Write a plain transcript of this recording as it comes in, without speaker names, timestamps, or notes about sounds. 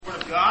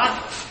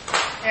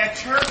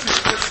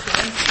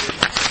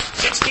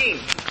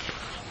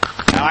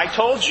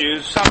told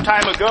you some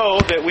time ago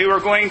that we were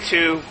going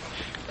to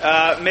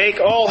make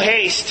all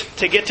haste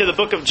to get to the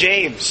book of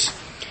James.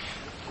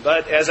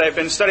 But as I've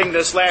been studying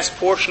this last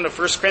portion of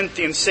 1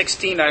 Corinthians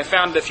 16, I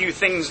found a few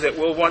things that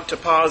we'll want to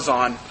pause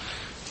on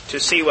to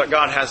see what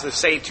God has to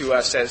say to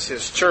us as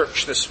His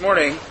church. This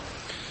morning,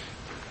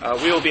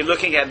 we will be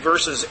looking at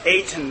verses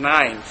 8 and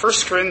 9. 1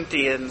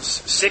 Corinthians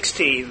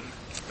 16,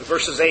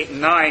 verses 8 and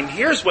 9.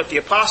 Here's what the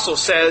apostle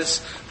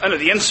says under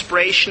the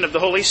inspiration of the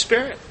Holy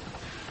Spirit.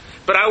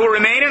 But I will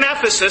remain in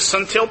Ephesus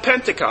until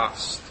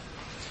Pentecost,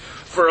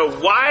 for a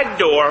wide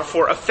door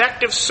for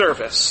effective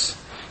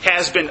service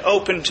has been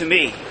opened to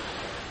me,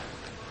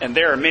 and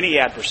there are many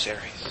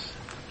adversaries.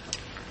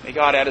 May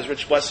God add His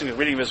rich blessing to the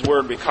reading of His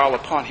Word. We call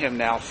upon Him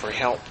now for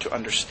help to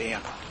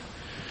understand.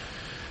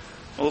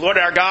 O Lord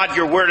our God,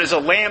 Your Word is a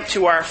lamp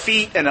to our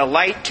feet and a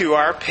light to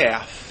our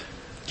path.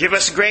 Give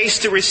us grace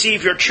to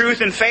receive Your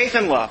truth in faith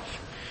and love,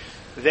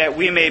 that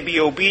we may be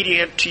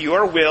obedient to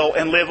Your will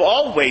and live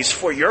always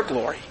for Your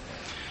glory.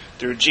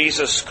 Through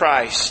Jesus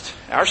Christ,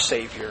 our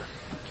Savior.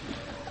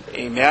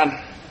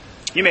 Amen.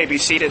 You may be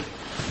seated.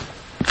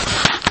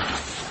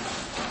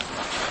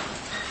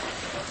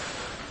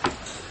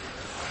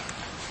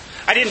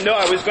 I didn't know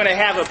I was going to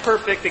have a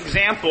perfect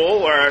example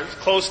or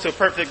close to a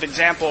perfect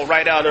example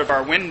right out of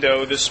our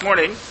window this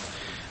morning.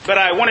 But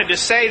I wanted to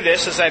say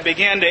this as I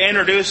began to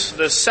introduce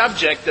the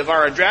subject of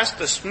our address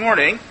this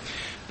morning,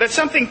 that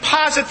something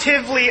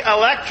positively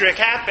electric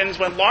happens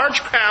when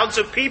large crowds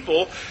of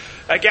people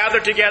gather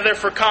together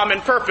for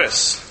common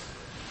purpose.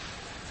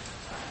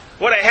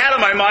 What I had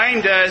in my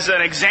mind as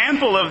an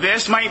example of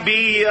this might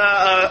be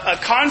a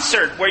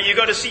concert where you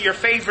go to see your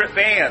favorite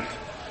band.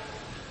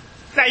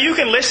 Now, you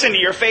can listen to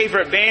your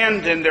favorite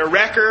band and their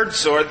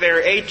records or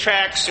their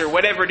 8-tracks or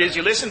whatever it is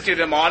you listen to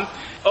them on,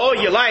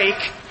 you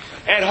like,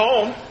 at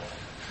home.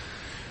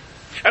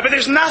 But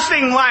there's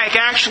nothing like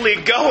actually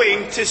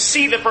going to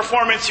see the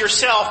performance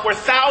yourself, where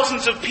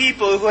thousands of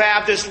people who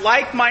have this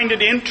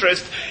like-minded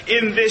interest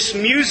in this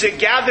music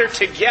gather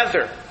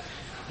together.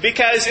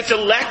 Because it's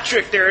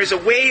electric. There is a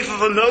wave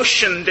of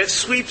emotion that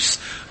sweeps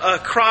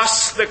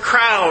across the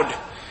crowd.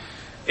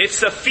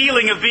 It's the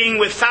feeling of being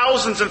with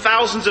thousands and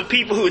thousands of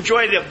people who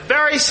enjoy the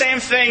very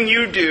same thing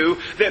you do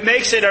that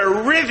makes it a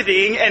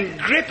riveting and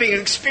gripping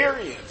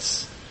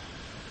experience.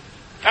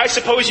 I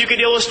suppose you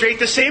could illustrate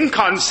the same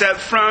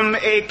concept from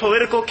a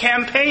political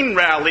campaign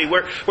rally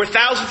where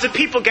thousands of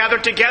people gather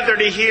together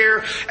to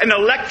hear an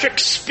electric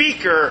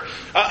speaker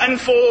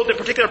unfold a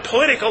particular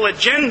political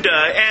agenda.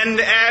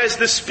 And as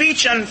the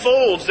speech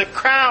unfolds, the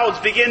crowds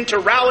begin to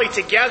rally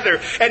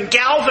together and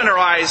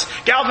galvanize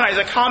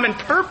a common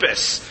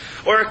purpose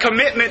or a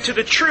commitment to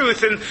the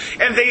truth.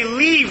 And they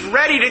leave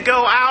ready to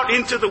go out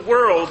into the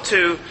world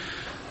to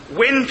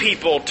win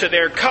people to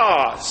their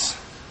cause.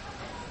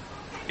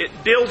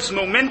 It builds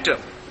momentum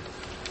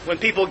when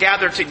people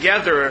gather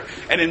together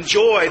and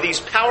enjoy these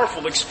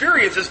powerful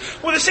experiences.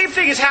 Well, the same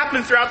thing has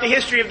happened throughout the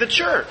history of the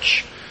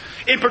church.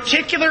 In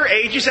particular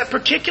ages, at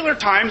particular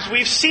times,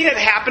 we've seen it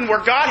happen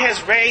where God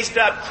has raised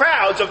up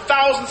crowds of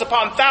thousands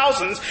upon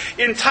thousands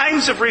in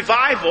times of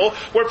revival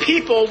where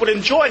people would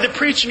enjoy the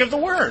preaching of the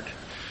Word.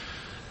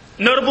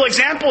 Notable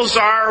examples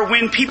are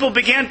when people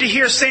began to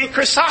hear St.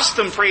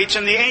 Chrysostom preach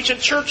in the ancient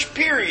church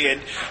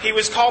period. He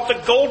was called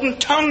the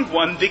golden-tongued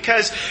one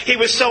because he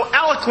was so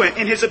eloquent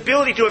in his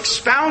ability to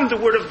expound the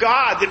Word of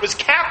God that it was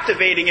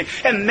captivating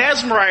and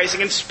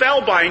mesmerizing and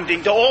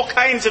spellbinding to all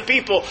kinds of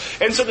people.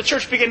 And so the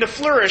church began to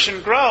flourish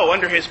and grow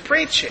under his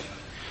preaching.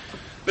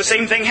 The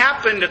same thing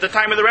happened at the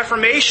time of the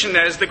Reformation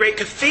as the great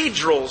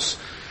cathedrals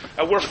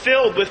were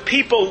filled with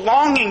people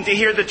longing to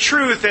hear the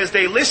truth as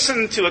they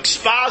listened to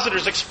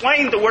expositors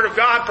explain the Word of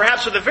God,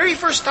 perhaps for the very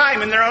first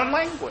time in their own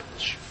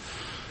language.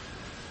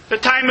 The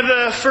time of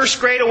the First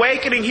Great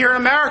Awakening here in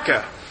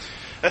America,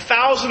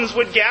 thousands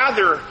would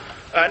gather,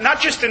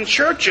 not just in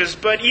churches,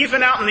 but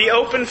even out in the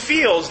open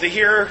fields to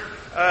hear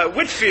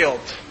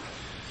Whitefield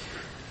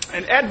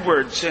and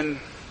Edwards and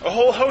a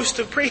whole host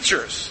of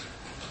preachers.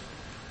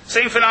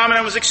 Same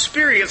phenomenon was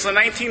experienced in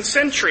the 19th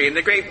century in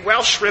the great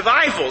Welsh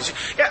revivals.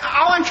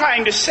 All I'm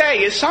trying to say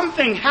is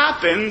something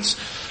happens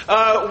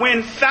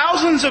when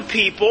thousands of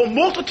people,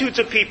 multitudes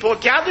of people,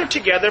 gather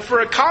together for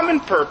a common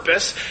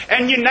purpose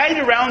and unite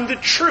around the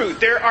truth.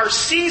 There are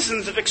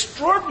seasons of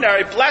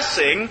extraordinary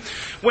blessing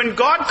when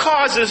God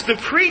causes the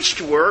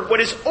preached word, what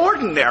is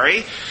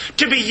ordinary,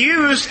 to be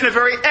used in a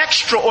very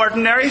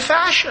extraordinary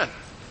fashion.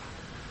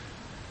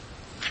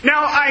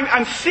 Now,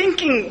 I'm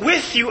thinking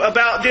with you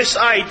about this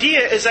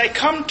idea as I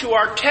come to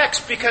our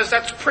text because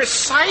that's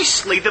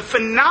precisely the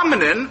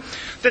phenomenon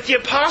that the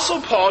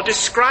Apostle Paul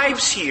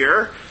describes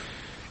here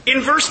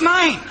in verse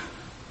 9.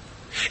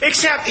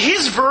 Except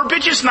his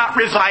verbiage is not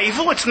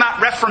revival, it's not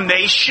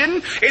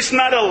reformation, it's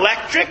not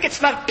electric,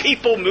 it's not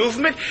people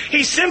movement.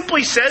 He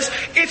simply says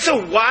it's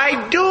a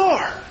wide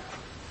door.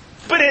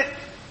 But it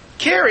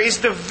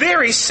carries the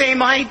very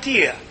same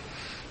idea.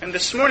 And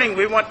this morning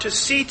we want to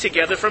see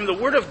together from the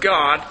Word of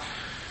God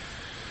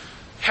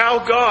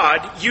how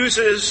God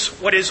uses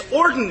what is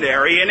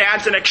ordinary and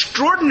adds an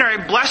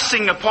extraordinary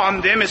blessing upon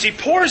them as He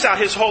pours out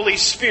His Holy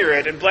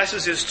Spirit and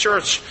blesses His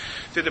church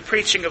through the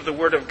preaching of the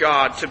Word of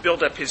God to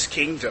build up His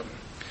kingdom.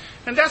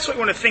 And that's what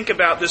we want to think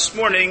about this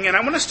morning. And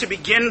I want us to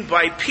begin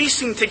by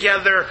piecing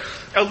together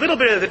a little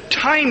bit of the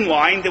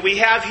timeline that we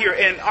have here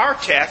in our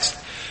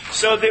text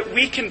so that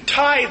we can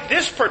tie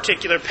this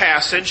particular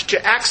passage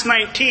to Acts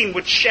 19,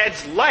 which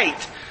sheds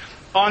light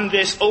on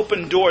this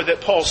open door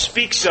that Paul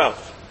speaks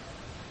of.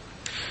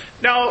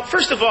 Now,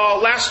 first of all,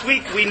 last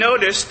week we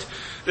noticed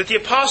that the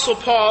Apostle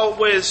Paul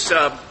was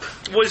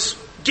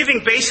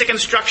giving basic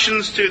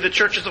instructions to the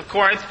churches of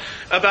Corinth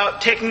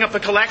about taking up a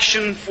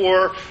collection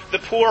for the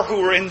poor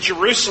who were in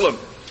Jerusalem.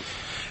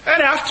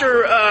 And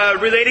after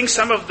relating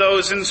some of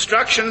those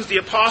instructions, the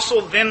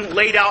apostle then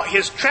laid out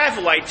his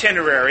travel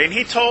itinerary. And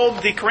he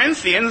told the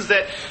Corinthians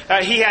that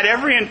he had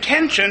every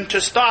intention to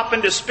stop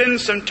and to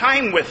spend some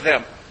time with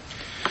them.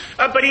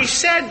 But he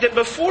said that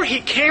before he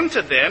came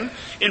to them,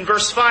 in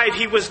verse 5,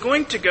 he was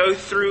going to go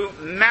through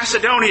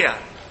Macedonia.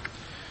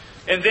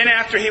 And then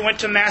after he went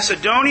to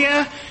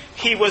Macedonia,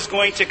 he was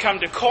going to come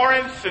to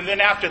Corinth, and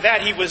then after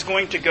that he was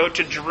going to go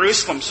to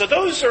Jerusalem. So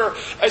those are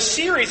a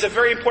series of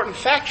very important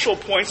factual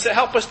points that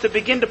help us to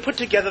begin to put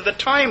together the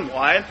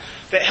timeline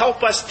that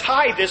help us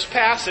tie this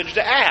passage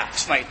to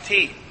Acts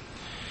 19.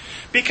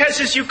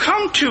 Because as you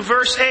come to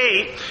verse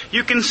 8,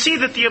 you can see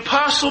that the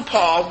Apostle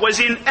Paul was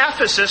in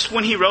Ephesus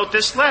when he wrote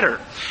this letter.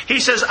 He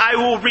says, I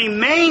will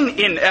remain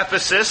in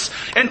Ephesus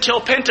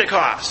until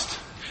Pentecost.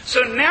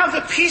 So now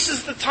the pieces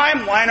of the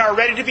timeline are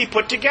ready to be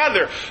put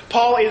together.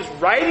 Paul is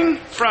writing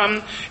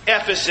from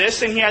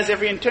Ephesus, and he has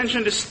every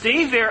intention to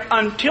stay there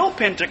until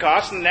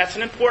Pentecost, and that's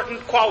an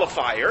important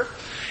qualifier.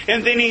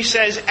 And then he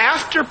says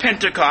after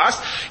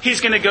Pentecost,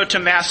 he's going to go to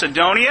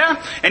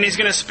Macedonia, and he's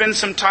going to spend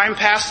some time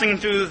passing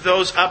through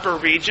those upper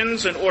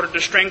regions in order to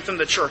strengthen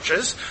the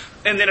churches.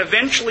 And then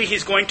eventually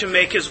he's going to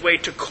make his way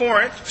to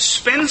Corinth,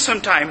 spend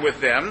some time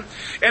with them,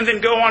 and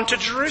then go on to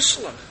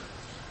Jerusalem.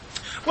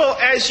 Well,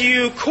 as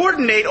you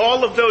coordinate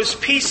all of those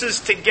pieces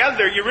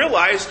together, you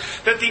realize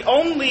that the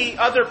only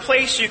other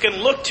place you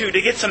can look to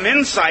get some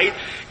insight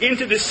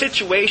into the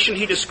situation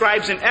he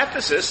describes in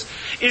Ephesus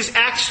is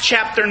Acts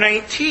chapter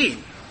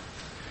 19.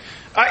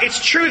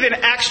 It's true that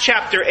in Acts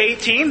chapter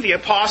 18, the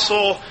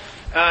apostle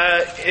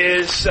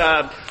is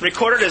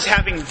recorded as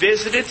having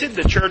visited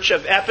the church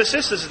of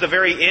Ephesus. This is the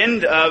very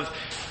end of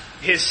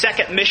his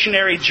second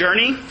missionary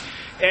journey.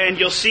 And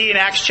you'll see in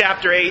Acts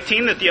chapter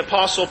 18 that the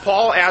Apostle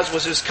Paul, as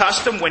was his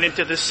custom, went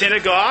into the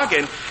synagogue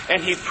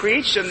and he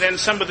preached. And then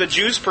some of the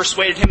Jews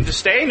persuaded him to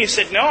stay. And he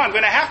said, no, I'm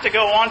going to have to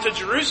go on to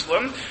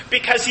Jerusalem,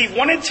 because he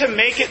wanted to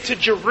make it to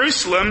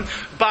Jerusalem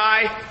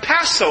by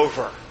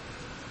Passover.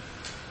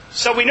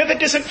 So we know that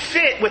doesn't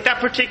fit with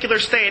that particular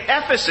stay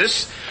at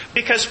Ephesus,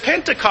 because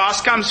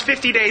Pentecost comes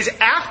 50 days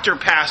after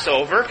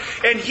Passover.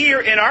 And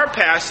here in our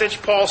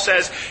passage, Paul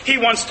says he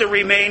wants to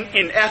remain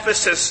in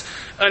Ephesus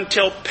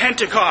until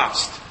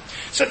Pentecost.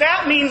 So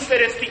that means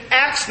that it's the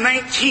Acts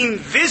 19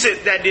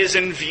 visit that is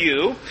in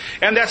view,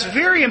 and that's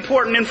very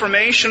important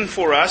information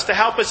for us to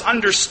help us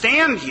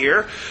understand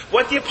here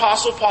what the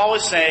Apostle Paul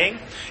is saying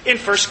in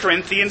 1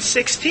 Corinthians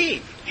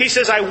 16. He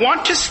says, I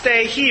want to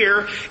stay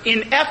here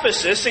in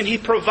Ephesus, and he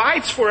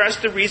provides for us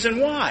the reason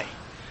why.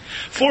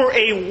 For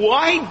a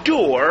wide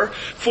door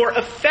for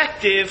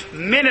effective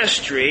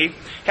ministry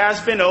has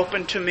been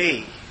opened to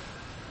me.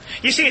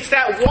 You see, it's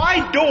that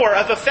wide door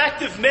of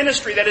effective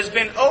ministry that has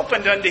been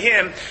opened unto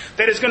him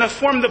that is going to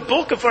form the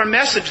bulk of our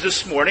message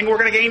this morning. We're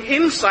going to gain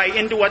insight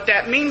into what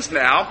that means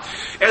now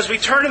as we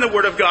turn in the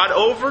Word of God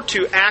over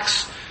to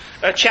Acts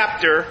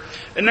chapter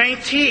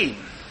 19.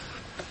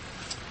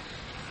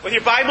 With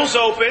your Bibles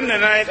open,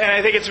 and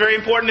I think it's very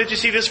important that you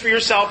see this for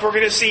yourself, we're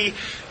going to see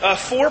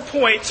 4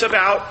 points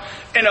about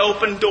an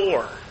open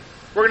door.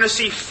 We're going to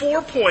see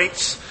 4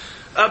 points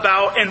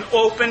about an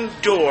open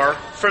door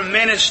for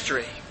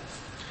ministry.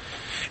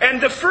 And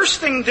the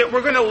first thing that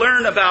we're going to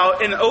learn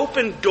about an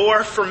open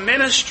door for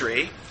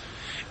ministry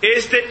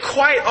is that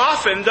quite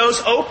often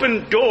those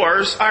open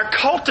doors are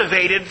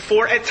cultivated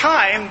for a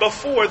time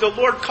before the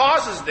Lord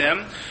causes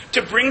them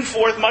to bring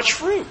forth much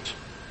fruit.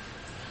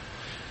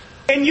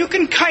 And you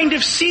can kind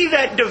of see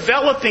that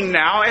developing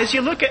now as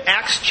you look at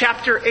Acts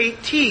chapter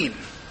 18.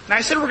 Now,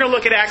 I said we're going to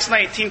look at Acts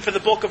 19 for the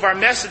bulk of our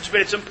message,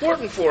 but it's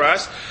important for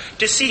us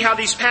to see how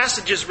these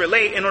passages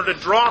relate in order to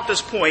draw out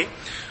this point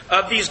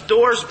of these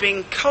doors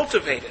being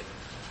cultivated.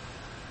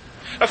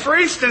 For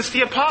instance,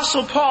 the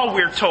Apostle Paul,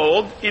 we're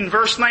told, in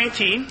verse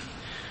 19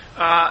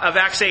 of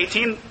Acts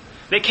 18,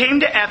 they came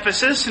to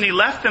Ephesus and he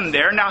left them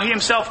there. Now he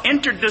himself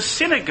entered the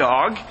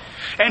synagogue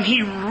and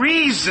he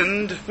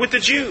reasoned with the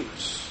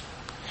Jews.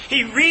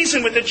 He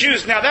reasoned with the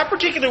Jews. Now that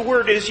particular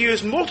word is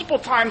used multiple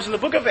times in the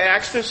book of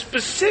Acts to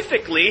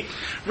specifically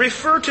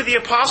refer to the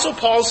Apostle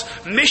Paul's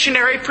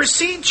missionary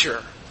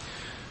procedure.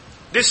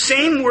 This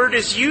same word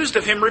is used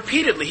of him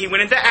repeatedly. He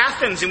went into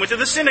Athens and went to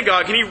the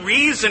synagogue and he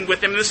reasoned with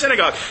them in the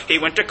synagogue. He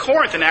went to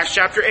Corinth in Acts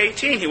chapter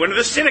 18. He went to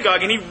the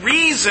synagogue and he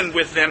reasoned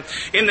with them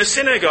in the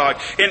synagogue.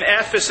 In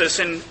Ephesus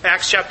in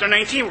Acts chapter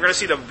 19, we're going to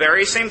see the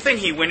very same thing.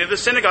 He went to the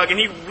synagogue and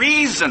he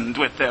reasoned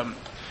with them.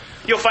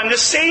 You'll find the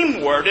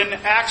same word in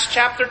Acts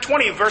chapter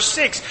 20, verse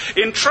 6.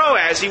 In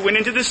Troas, he went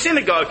into the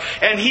synagogue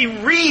and he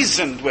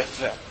reasoned with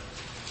them.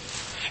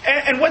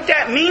 And what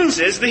that means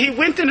is that he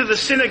went into the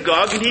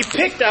synagogue and he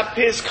picked up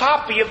his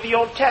copy of the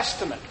Old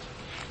Testament.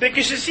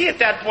 Because you see, at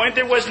that point,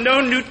 there was no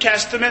New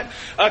Testament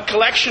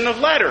collection of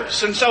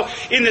letters. And so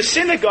in the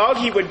synagogue,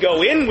 he would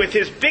go in with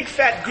his big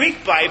fat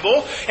Greek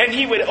Bible and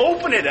he would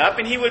open it up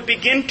and he would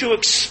begin to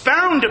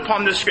expound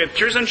upon the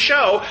Scriptures and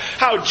show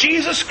how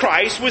Jesus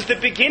Christ was the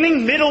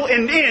beginning, middle,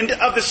 and end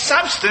of the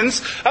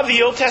substance of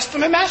the Old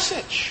Testament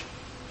message.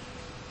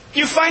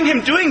 You find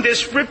him doing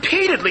this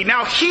repeatedly.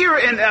 Now here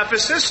in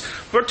Ephesus,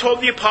 we're told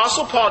the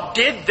Apostle Paul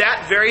did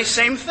that very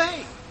same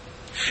thing.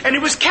 And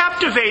it was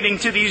captivating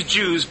to these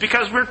Jews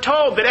because we're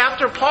told that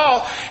after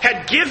Paul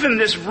had given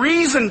this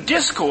reasoned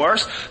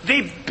discourse,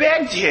 they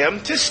begged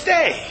him to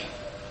stay.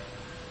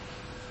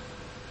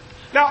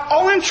 Now,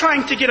 all I'm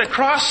trying to get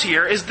across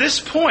here is this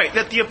point,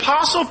 that the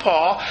Apostle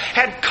Paul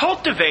had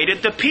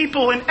cultivated the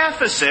people in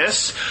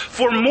Ephesus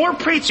for more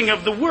preaching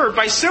of the Word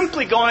by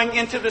simply going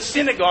into the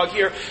synagogue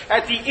here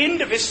at the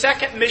end of his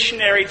second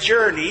missionary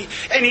journey,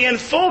 and he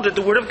unfolded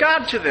the Word of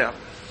God to them.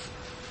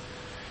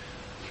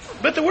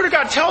 But the Word of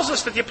God tells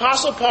us that the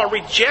Apostle Paul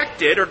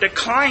rejected or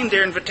declined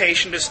their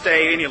invitation to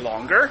stay any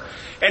longer,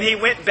 and he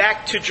went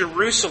back to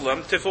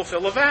Jerusalem to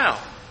fulfill a vow.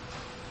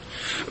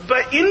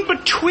 But in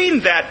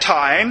between that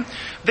time,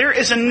 there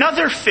is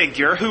another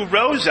figure who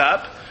rose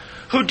up,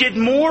 who did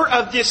more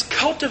of this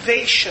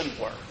cultivation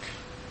work.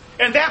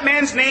 And that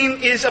man's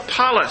name is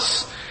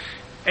Apollos.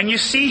 And you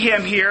see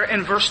him here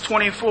in verse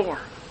 24.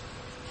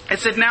 It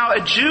said, "Now a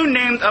Jew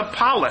named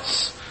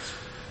Apollos,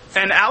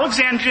 an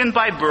Alexandrian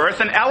by birth,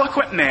 an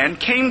eloquent man,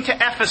 came to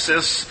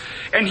Ephesus,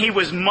 and he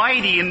was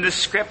mighty in the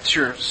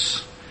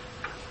Scriptures."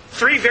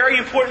 Three very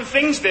important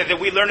things there that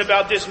we learn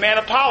about this man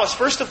Apollos.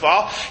 First of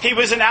all, he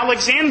was an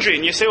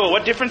Alexandrian. You say, well,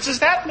 what difference does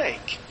that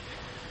make?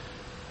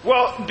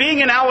 Well,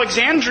 being an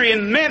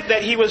Alexandrian meant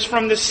that he was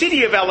from the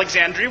city of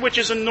Alexandria, which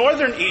is in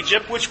northern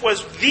Egypt, which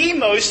was the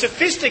most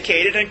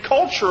sophisticated and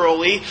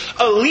culturally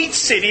elite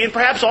city in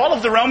perhaps all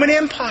of the Roman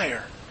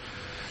Empire.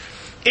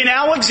 In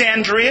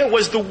Alexandria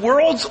was the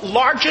world's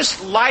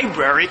largest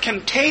library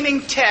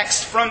containing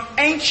texts from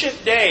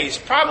ancient days,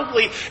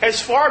 probably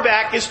as far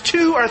back as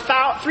 2,000 or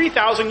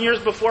 3,000 years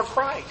before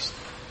Christ.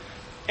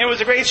 And it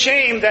was a great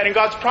shame that in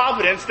God's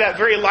providence, that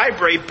very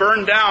library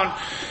burned down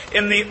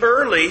in the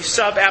early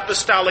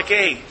sub-apostolic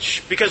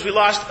age, because we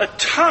lost a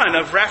ton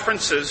of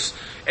references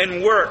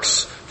and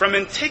works from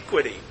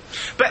antiquity.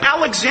 But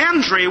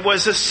Alexandria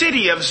was a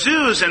city of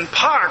zoos and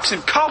parks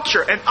and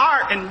culture and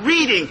art and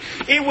reading.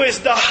 It was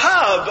the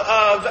hub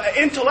of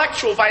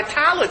intellectual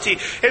vitality.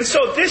 And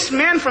so this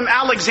man from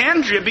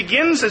Alexandria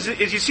begins, as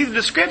you see the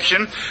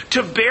description,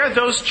 to bear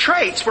those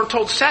traits. We're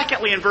told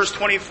secondly in verse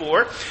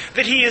 24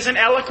 that he is an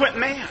eloquent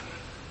man.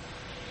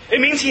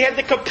 It means he had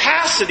the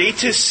capacity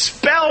to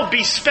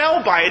be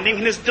spellbinding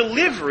in his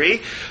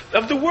delivery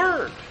of the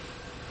word.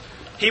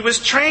 He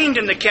was trained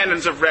in the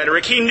canons of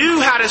rhetoric. He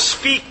knew how to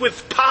speak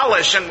with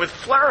polish and with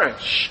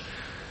flourish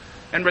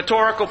and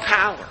rhetorical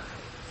power.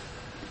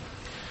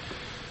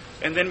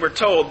 And then we're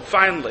told,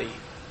 finally,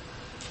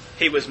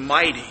 he was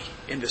mighty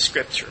in the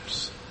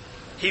Scriptures.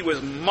 He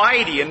was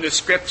mighty in the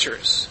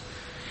Scriptures.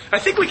 I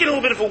think we get a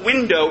little bit of a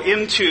window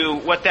into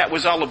what that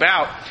was all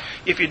about.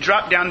 If you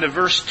drop down to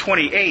verse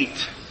 28,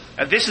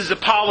 this is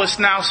Apollos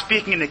now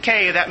speaking in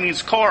Achaia, that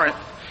means Corinth.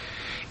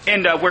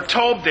 And we're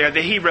told there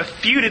that he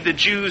refuted the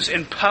Jews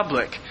in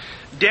public,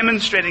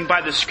 demonstrating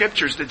by the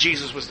Scriptures that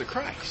Jesus was the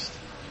Christ.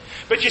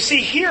 But you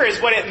see, here is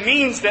what it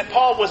means that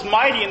Paul was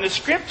mighty in the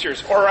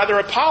Scriptures, or rather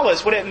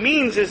Apollos. What it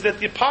means is that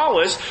the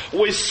Apollos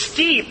was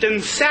steeped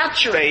and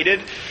saturated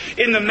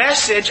in the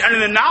message and in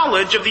the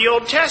knowledge of the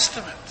Old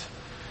Testament.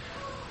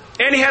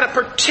 And he had a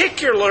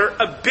particular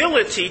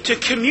ability to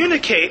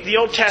communicate the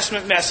Old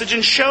Testament message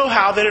and show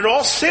how that it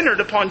all centered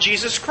upon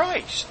Jesus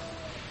Christ.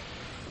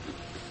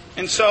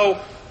 And so,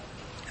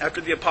 after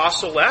the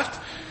apostle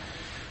left,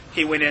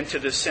 he went into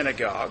the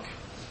synagogue,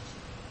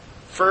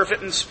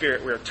 fervent in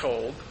spirit, we're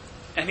told,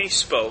 and he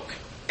spoke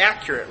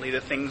accurately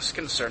the things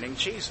concerning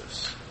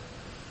Jesus.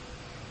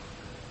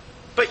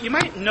 But you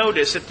might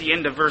notice at the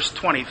end of verse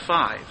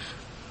 25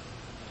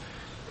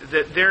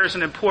 that there is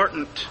an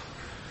important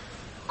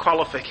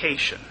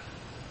qualification.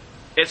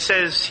 It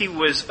says he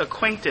was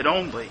acquainted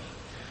only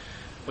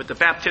with the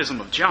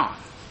baptism of John.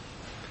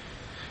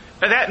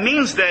 Now that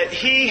means that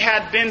he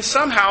had been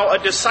somehow a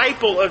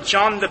disciple of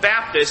John the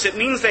Baptist. It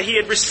means that he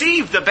had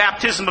received the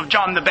baptism of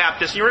John the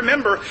Baptist. You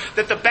remember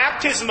that the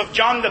baptism of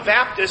John the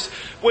Baptist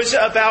was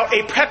about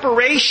a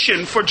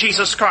preparation for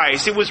Jesus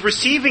Christ. It was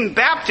receiving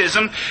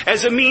baptism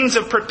as a means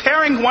of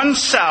preparing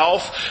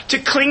oneself to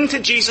cling to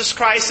Jesus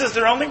Christ as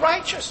their only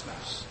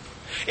righteousness.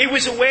 It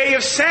was a way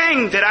of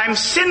saying that I'm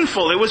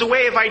sinful. It was a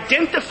way of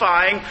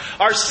identifying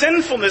our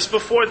sinfulness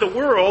before the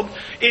world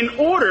in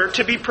order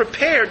to be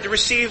prepared to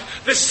receive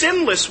the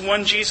sinless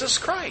one, Jesus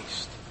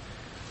Christ.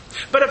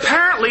 But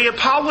apparently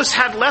Apollos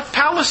had left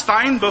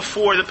Palestine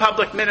before the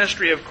public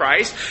ministry of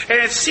Christ, and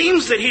it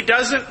seems that he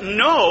doesn't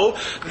know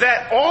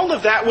that all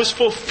of that was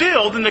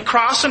fulfilled in the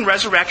cross and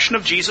resurrection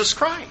of Jesus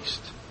Christ.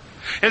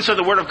 And so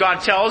the Word of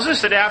God tells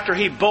us that after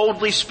he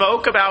boldly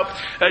spoke about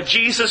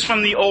Jesus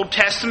from the Old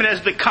Testament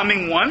as the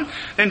coming one,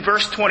 in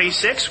verse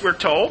 26 we're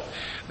told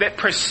that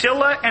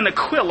Priscilla and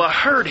Aquila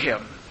heard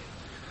him.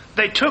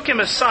 They took him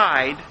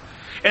aside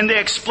and they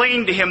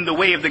explained to him the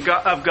way of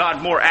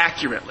God more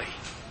accurately.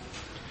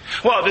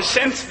 Well, the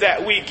sense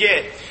that we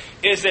get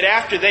is that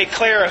after they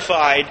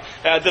clarified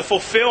the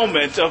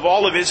fulfillment of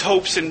all of his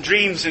hopes and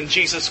dreams in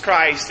Jesus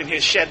Christ and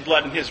his shed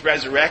blood and his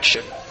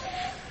resurrection,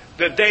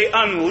 that they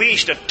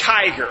unleashed a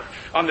tiger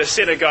on the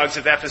synagogues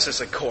of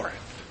Ephesus and Corinth.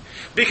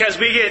 Because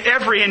we get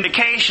every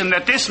indication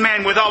that this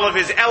man, with all of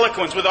his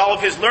eloquence, with all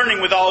of his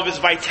learning, with all of his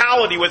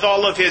vitality, with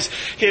all of his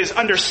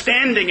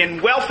understanding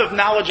and wealth of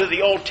knowledge of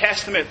the Old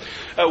Testament,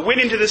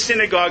 went into the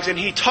synagogues and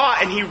he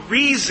taught and he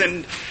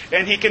reasoned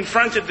and he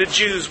confronted the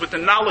Jews with the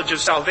knowledge of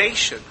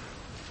salvation.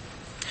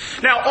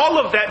 Now, all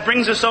of that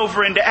brings us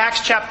over into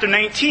Acts chapter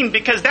 19,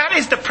 because that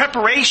is the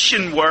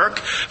preparation work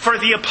for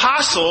the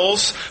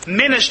apostles'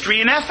 ministry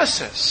in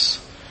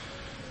Ephesus.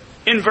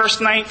 In verse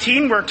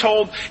 19, we're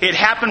told, it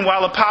happened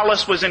while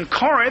Apollos was in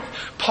Corinth,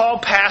 Paul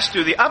passed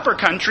through the upper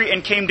country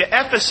and came to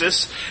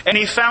Ephesus, and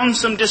he found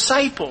some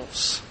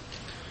disciples.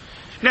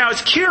 Now,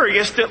 it's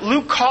curious that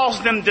Luke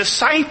calls them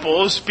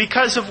disciples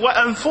because of what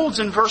unfolds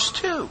in verse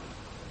 2.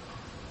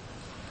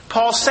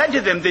 Paul said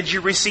to them, "Did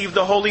you receive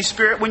the Holy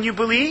Spirit when you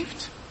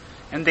believed?"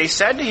 And they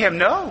said to him,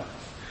 "No,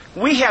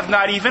 we have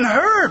not even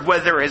heard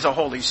whether there is a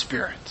Holy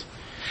Spirit."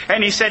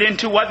 And he said,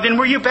 "Into what then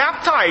were you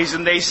baptized?"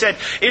 And they said,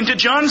 "Into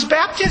John's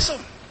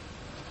baptism."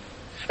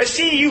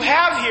 See, you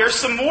have here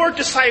some more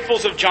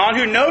disciples of John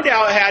who no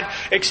doubt had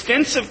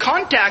extensive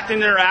contact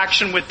and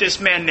interaction with this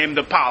man named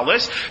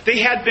Apollos. They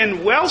had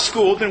been well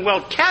schooled and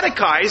well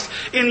catechized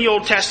in the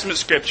Old Testament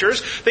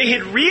scriptures. They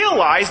had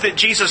realized that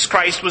Jesus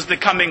Christ was the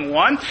coming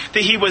one,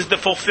 that he was the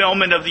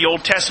fulfillment of the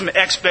Old Testament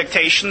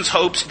expectations,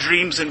 hopes,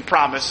 dreams, and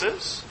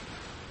promises.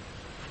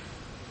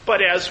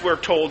 But as we're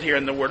told here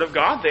in the Word of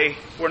God, they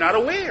were not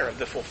aware of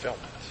the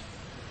fulfillment.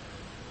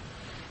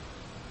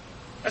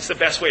 That's the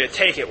best way to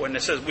take it when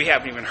it says we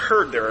haven't even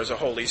heard there is a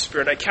Holy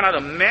Spirit. I cannot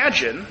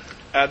imagine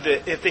that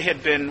if they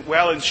had been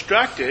well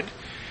instructed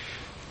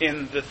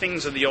in the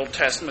things of the Old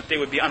Testament, they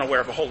would be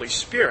unaware of a Holy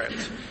Spirit.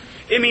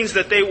 It means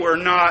that they were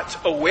not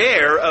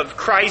aware of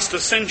Christ's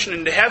ascension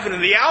into heaven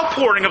and the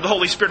outpouring of the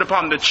Holy Spirit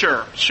upon the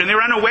church. And they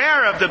were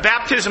unaware of the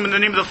baptism in the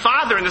name of the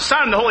Father and the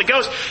Son and the Holy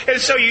Ghost. And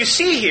so you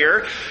see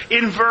here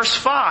in verse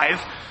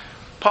 5,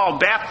 Paul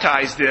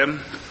baptized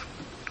them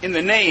in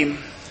the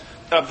name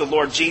of the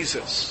Lord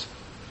Jesus.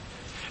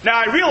 Now,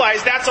 I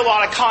realize that's a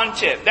lot of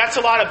content. That's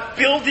a lot of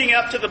building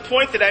up to the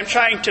point that I'm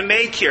trying to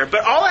make here.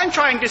 But all I'm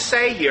trying to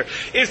say here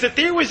is that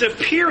there was a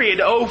period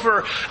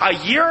over a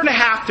year and a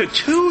half to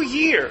 2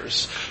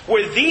 years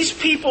where these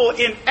people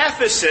in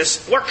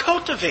Ephesus were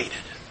cultivated.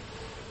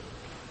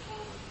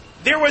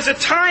 There was a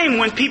time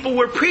when people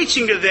were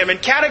preaching to them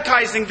and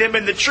catechizing them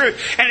in the truth,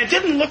 and it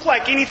didn't look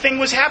like anything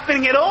was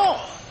happening at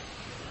all.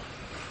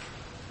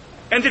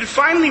 And then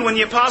finally, when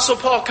the Apostle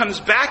Paul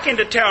comes back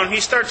into town, he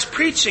starts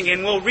preaching,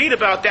 and we'll read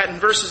about that in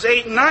verses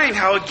 8 and 9,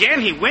 how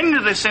again he went into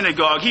the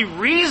synagogue, he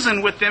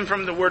reasoned with them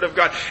from the Word of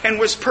God, and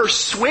was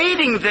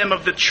persuading them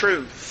of the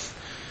truth.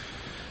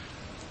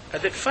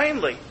 And that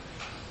finally,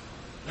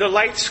 the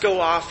lights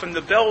go off and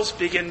the bells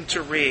begin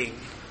to ring,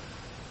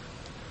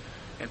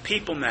 and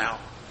people now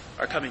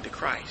are coming to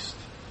Christ.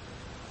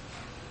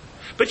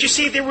 But you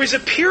see, there was a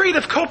period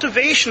of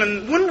cultivation,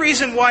 and one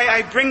reason why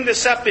I bring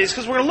this up is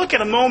because we're going to look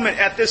at a moment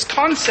at this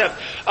concept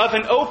of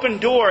an open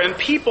door and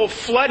people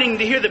flooding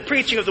to hear the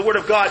preaching of the Word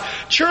of God.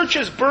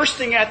 Churches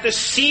bursting at the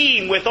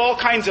seam with all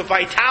kinds of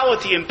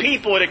vitality and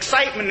people and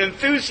excitement and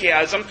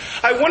enthusiasm.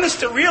 I want us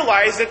to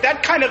realize that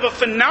that kind of a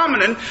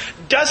phenomenon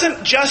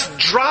doesn't just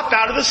drop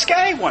out of the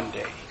sky one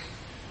day.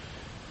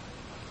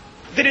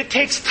 That it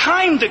takes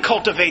time to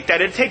cultivate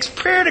that. It takes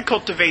prayer to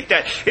cultivate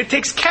that. It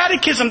takes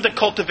catechism to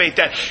cultivate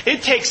that.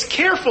 It takes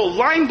careful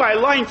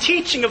line-by-line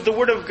teaching of the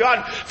Word of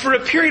God for a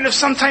period of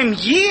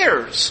sometimes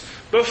years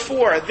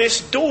before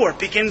this door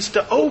begins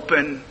to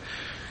open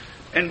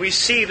and we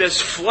see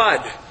this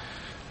flood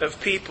of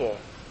people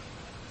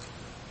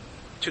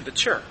to the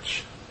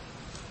church.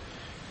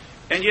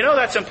 And you know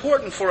that's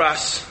important for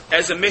us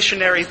as a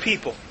missionary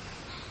people.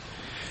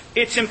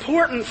 It's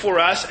important for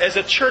us as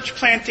a church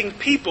planting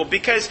people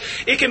because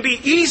it can be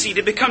easy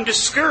to become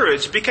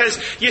discouraged because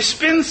you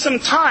spend some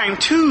time,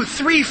 2,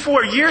 3,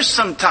 4 years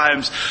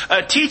sometimes,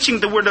 teaching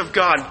the Word of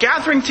God,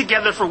 gathering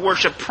together for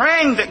worship,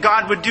 praying that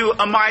God would do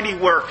a mighty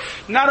work,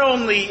 not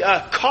only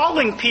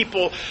calling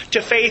people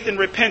to faith and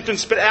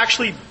repentance, but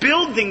actually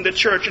building the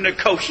church in a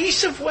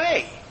cohesive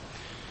way.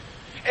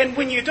 And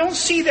when you don't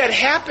see that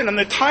happen on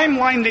the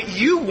timeline that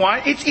you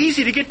want, it's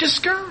easy to get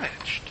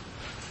discouraged.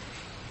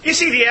 You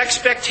see, the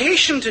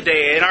expectation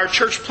today in our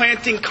church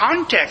planting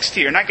context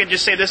here, and I can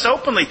just say this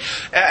openly,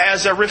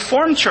 as a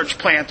Reformed church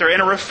planter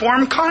in a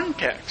Reformed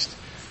context,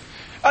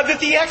 that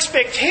the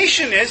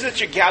expectation is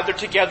that you gather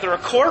together a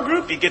core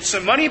group, you get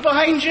some money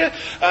behind you,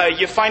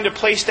 you find a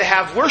place to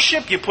have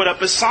worship, you put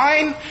up a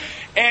sign,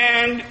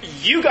 and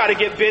you got to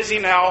get busy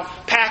now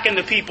packing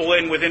the people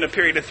in within a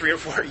period of 3 or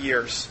 4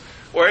 years,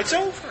 or it's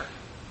over.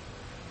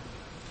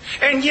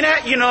 And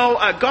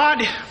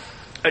God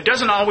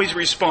doesn't always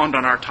respond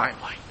on our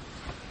timeline.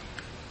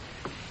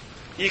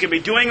 You can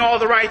be doing all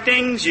the right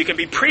things. You can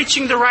be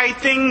preaching the right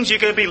things. You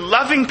can be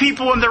loving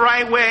people in the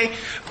right way.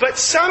 But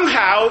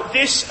somehow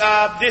this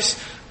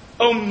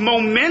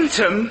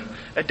momentum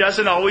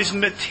doesn't always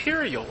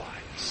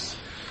materialize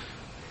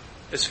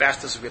as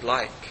fast as we'd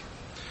like.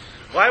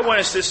 Well, I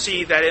want us to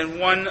see that in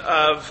one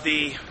of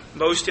the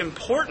most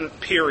important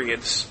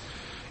periods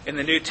in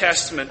the New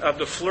Testament of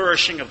the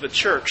flourishing of the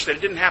church, that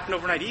it didn't happen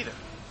overnight either.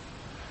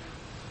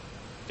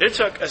 It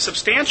took a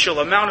substantial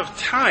amount of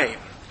time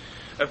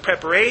of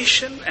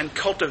preparation and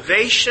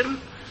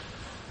cultivation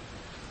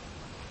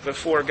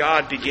before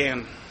God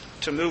began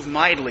to move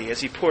mightily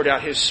as He poured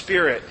out His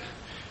Spirit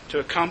to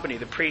accompany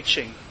the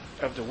preaching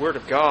of the Word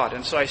of God.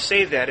 And so I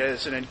say that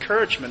as an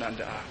encouragement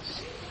unto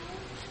us.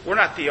 We're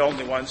not the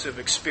only ones who have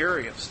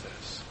experienced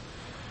this.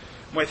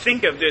 When I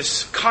think of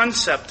this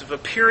concept of a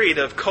period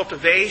of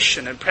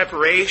cultivation and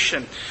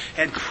preparation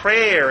and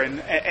prayer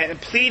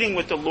and pleading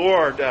with the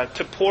Lord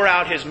to pour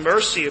out His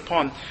mercy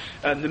upon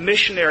the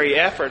missionary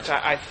efforts,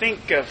 I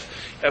think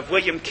of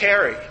William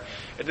Carey,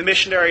 the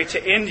missionary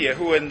to India,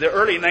 who in the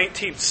early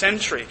 19th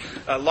century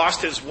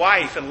lost his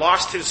wife and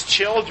lost his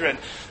children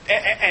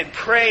and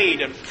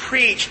prayed and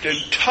preached and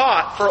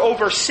taught for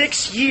over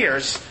 6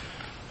 years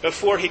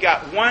before he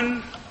got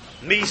one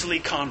measly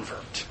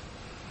convert.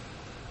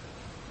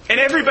 And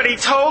everybody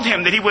told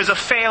him that he was a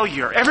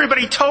failure.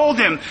 Everybody told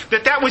him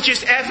that that was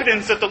just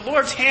evidence that the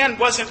Lord's hand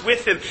wasn't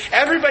with him.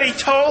 Everybody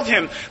told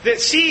him that,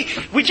 see,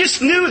 we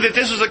just knew that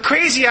this was a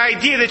crazy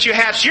idea that you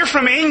have. So you're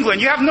from England.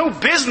 You have no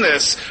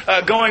business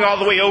going all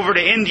the way over to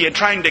India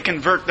trying to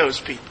convert those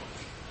people.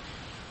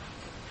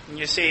 And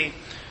you see,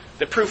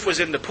 the proof was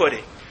in the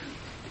pudding.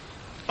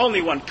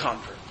 Only one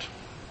convert.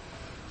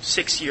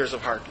 6 years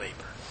of hard labor.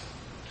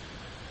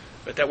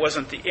 But that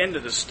wasn't the end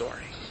of the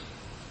story.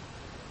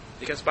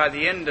 Because by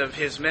the end of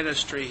his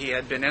ministry, he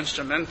had been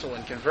instrumental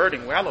in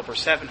converting well over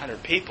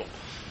 700 people,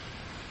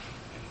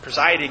 and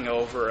presiding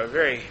over a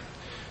very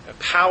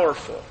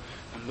powerful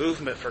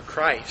movement for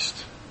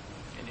Christ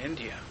in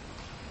India.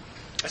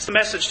 That's the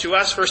message to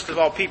us, first of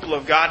all, people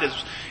of God,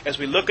 as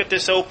we look at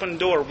this open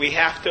door, we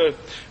have to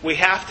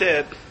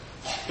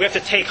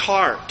take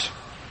heart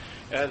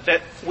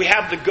that we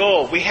have the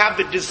goal, we have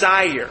the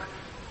desire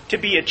to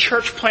be a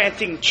church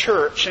planting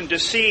church and to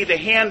see the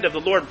hand of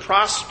the Lord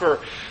prosper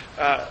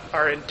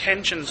our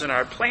intentions and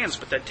our plans,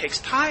 but that takes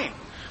time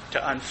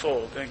to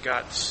unfold in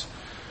God's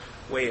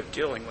way of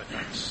dealing with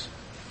us.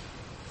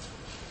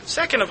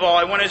 Second of all,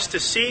 I want us to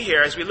see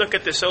here as we look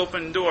at this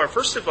open door,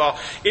 first of all,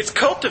 it's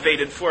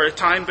cultivated for a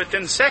time, but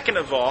then second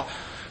of all,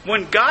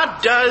 when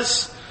God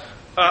does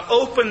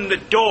open the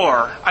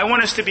door, I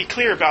want us to be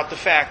clear about the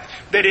fact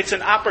that it's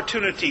an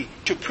opportunity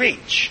to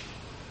preach.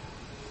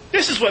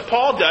 This is what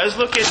Paul does.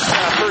 Look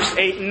at verse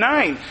 8 and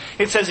 9.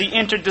 It says he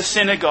entered the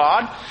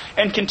synagogue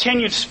and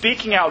continued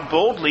speaking out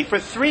boldly for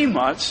 3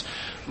 months,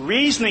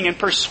 reasoning and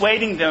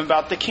persuading them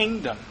about the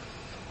kingdom.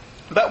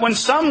 But when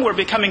some were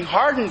becoming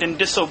hardened and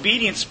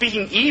disobedient,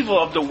 speaking evil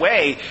of the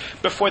way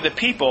before the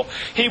people,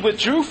 he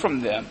withdrew from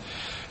them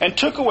and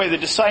took away the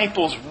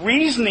disciples,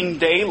 reasoning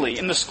daily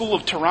in the school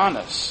of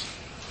Tyrannus.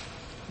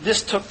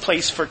 This took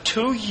place for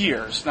 2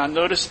 years. Now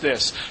notice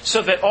this.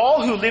 So that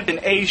all who lived in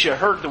Asia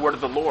heard the word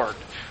of the Lord,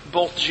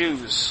 both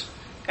Jews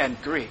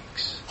and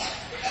Greeks.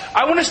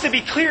 I want us to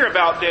be clear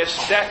about this,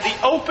 that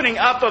the opening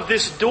up of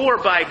this door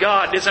by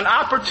God is an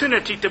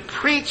opportunity to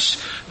preach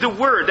the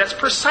Word. That's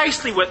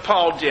precisely what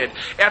Paul did.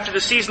 After the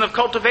season of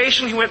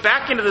cultivation, he went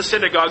back into the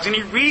synagogues and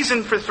he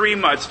reasoned for 3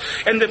 months.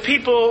 And the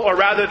people, or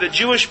rather the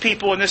Jewish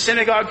people in the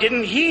synagogue,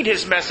 didn't heed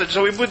his message,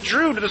 so he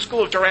withdrew to the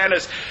school of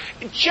Tyrannus.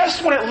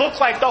 Just when it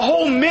looked like the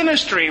whole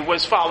ministry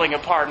was falling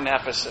apart in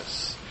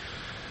Ephesus,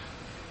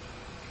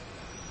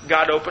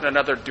 God opened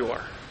another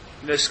door.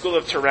 The school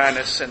of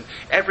Tyrannus, and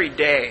every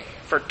day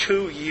for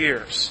 2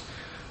 years,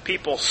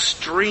 people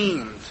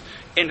streamed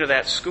into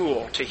that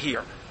school to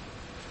hear.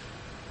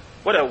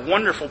 What a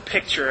wonderful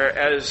picture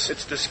as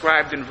it's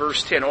described in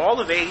verse 10. All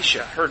of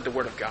Asia heard the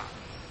word of God.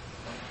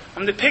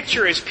 And the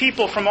picture is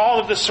people from all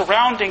of the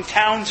surrounding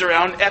towns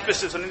around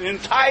Ephesus and the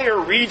entire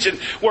region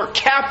were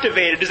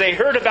captivated as they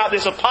heard about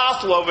this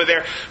apostle over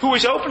there who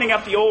was opening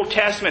up the Old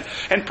Testament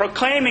and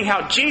proclaiming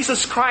how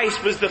Jesus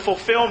Christ was the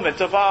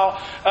fulfillment of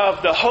all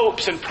of the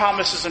hopes and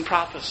promises and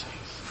prophecies.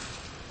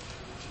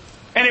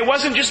 And it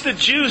wasn't just the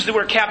Jews that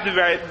were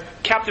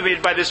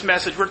captivated by this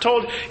message. We're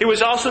told it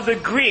was also the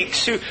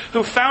Greeks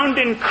who found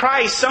in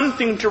Christ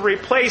something to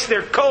replace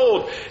their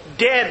cold,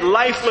 dead,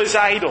 lifeless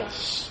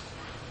idols.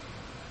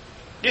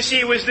 You see,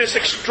 it was this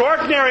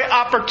extraordinary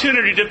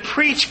opportunity to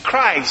preach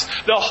Christ.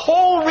 The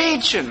whole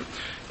region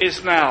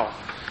is now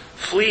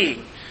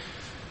fleeing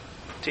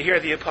to hear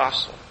the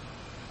apostle.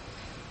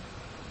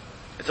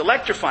 It's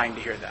electrifying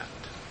to hear that.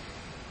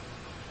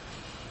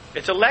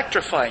 It's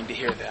electrifying to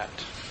hear that.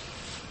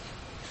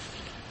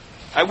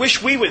 I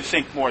wish we would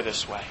think more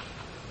this way.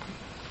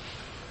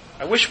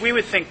 I wish we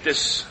would think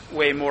this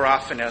way more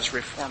often as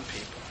Reformed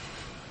people.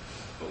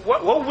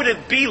 What would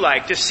it be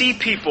like to see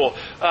people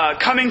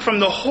coming from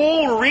the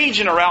whole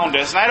region around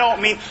us? And I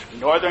don't mean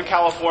Northern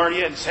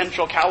California and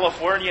Central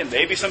California and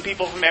maybe some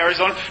people from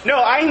Arizona. No,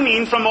 I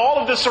mean from all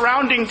of the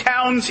surrounding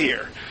towns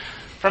here.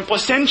 From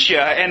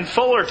Placentia and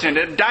Fullerton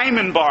and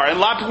Diamond Bar and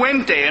La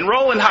Puente and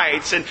Rowland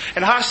Heights and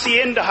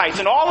Hacienda Heights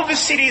and all of the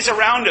cities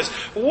around us.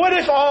 What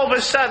if all of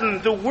a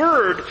sudden the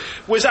Word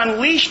was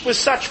unleashed with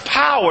such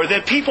power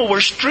that people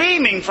were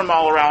streaming from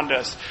all around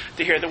us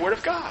to hear the Word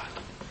of God?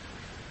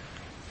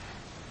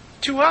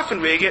 Too often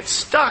we get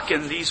stuck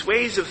in these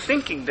ways of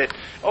thinking that,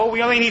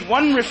 we only need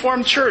one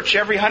Reformed church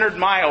every 100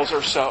 miles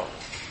or so.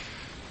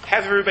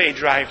 Have everybody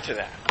drive to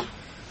that.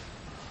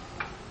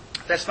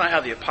 That's not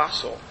how the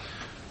apostle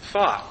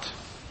thought.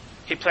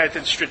 He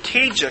planted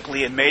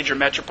strategically in major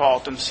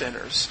metropolitan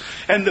centers.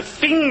 And the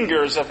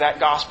fingers of that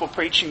gospel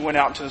preaching went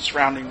out to the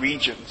surrounding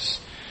regions.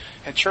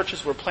 And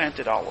churches were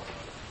planted all over.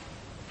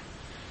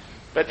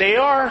 But they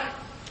are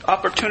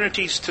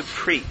opportunities to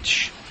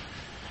preach.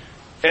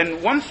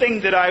 And one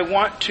thing that I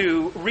want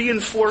to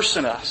reinforce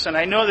in us, and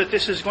I know that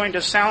this is going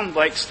to sound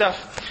like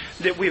stuff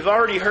that we've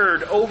already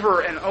heard over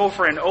and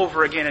over and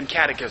over again in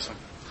catechism.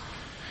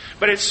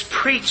 But it's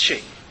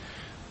preaching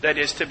that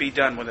is to be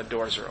done when the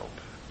doors are open.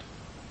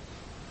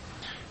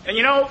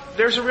 And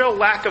there's a real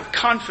lack of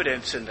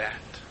confidence in that.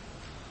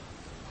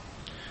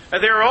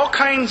 There are all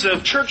kinds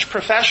of church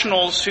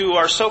professionals who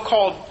are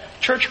so-called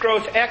church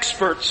growth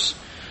experts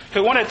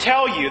who want to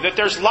tell you that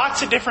there's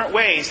lots of different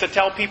ways to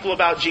tell people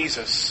about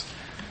Jesus.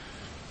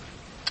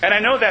 And I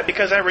know that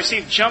because I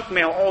receive junk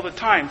mail all the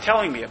time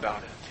telling me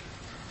about it.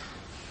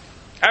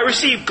 I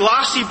receive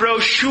glossy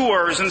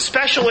brochures and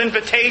special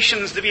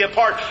invitations to be a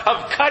part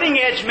of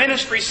cutting-edge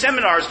ministry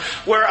seminars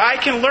where I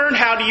can learn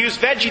how to use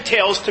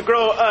VeggieTales to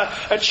grow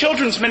a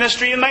children's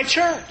ministry in my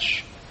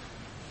church.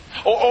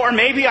 Or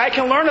maybe I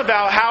can learn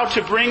about how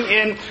to bring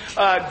in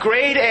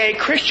grade A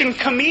Christian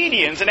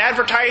comedians and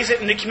advertise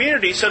it in the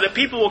community so that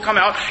people will come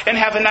out and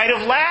have a night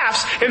of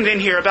laughs and then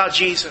hear about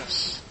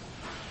Jesus.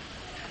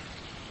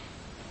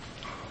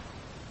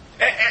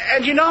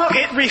 And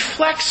it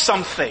reflects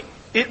something.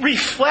 It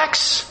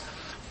reflects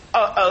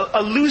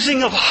a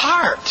losing of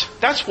heart.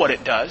 That's what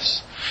it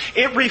does.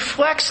 It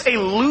reflects a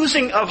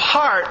losing of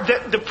heart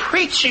that the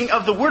preaching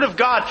of the Word of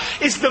God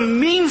is the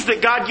means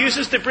that God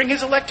uses to bring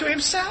His elect to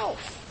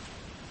Himself.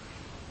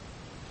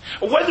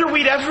 Whether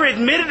we'd ever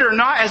admit it or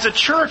not as a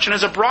church and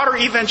as a broader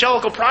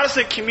evangelical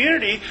Protestant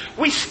community,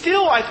 we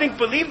still, I think,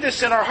 believe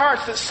this in our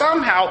hearts that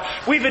somehow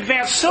we've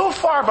advanced so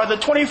far by the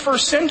 21st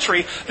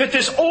century that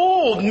this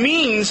old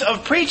means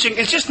of preaching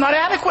is just not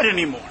adequate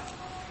anymore.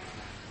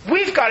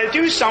 We've got to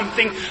do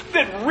something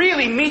that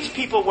really meets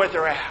people where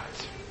they're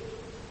at.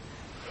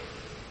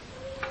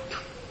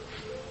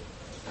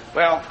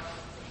 Well,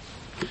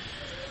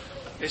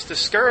 it's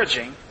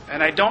discouraging,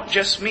 and I don't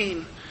just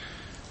mean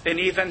in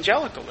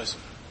evangelicalism.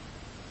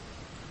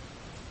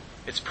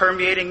 It's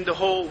permeating the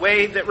whole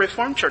way that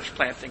Reformed church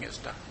planting is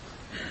done.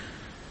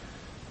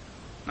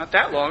 Not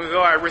that long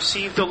ago, I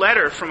received a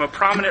letter from a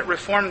prominent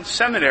Reformed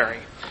seminary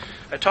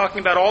talking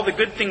about all the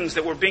good things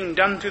that were being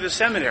done through the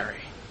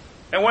seminary.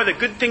 And one of the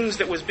good things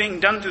that was being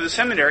done through the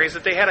seminary is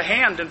that they had a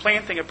hand in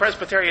planting a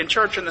Presbyterian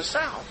church in the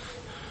South.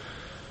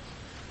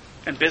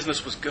 And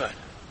business was good.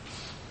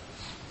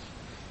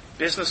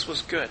 Business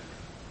was good.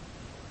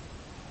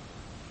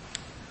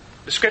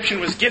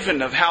 Description was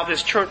given of how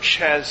this church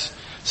has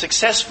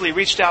successfully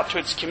reached out to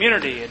its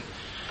community. And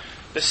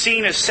the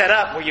scene is set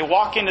up where you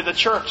walk into the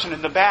church and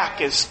in the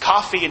back is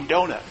coffee and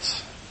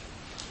donuts.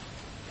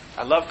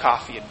 I love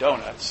coffee and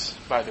donuts,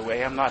 by the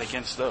way. I'm not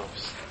against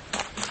those.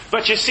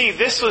 But you see,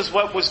 this was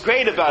what was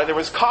great about it. There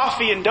was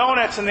coffee and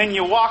donuts, and then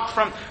you walk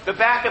from the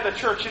back of the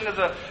church into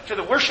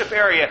the worship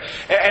area,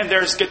 and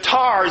there's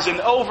guitars and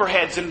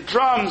overheads and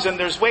drums, and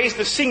there's ways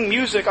to sing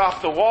music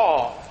off the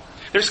wall.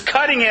 There's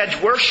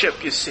cutting-edge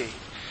worship, you see.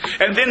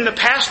 And then the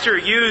pastor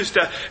used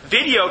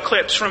video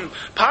clips from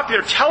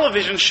popular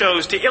television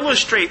shows to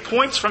illustrate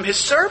points from his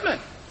sermon.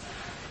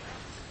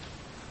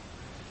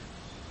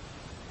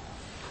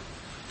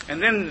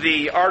 And then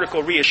the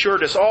article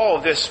reassured us all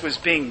of this was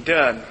being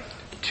done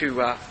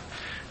to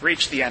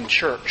reach the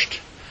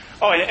unchurched.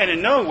 Oh, and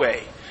in no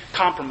way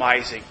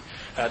compromising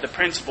the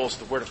principles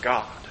of the Word of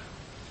God.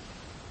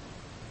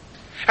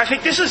 I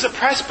think this is a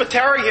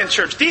Presbyterian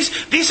church.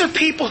 These are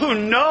people who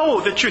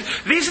know the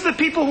truth. These are the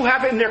people who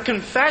have it in their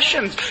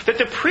confessions that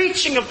the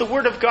preaching of the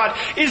Word of God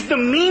is the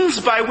means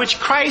by which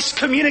Christ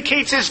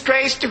communicates His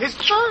grace to His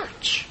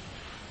church.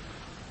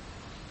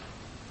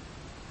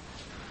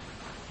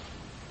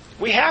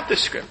 We have the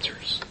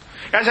Scriptures.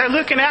 As I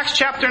look in Acts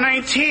chapter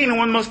 19,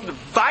 one of the most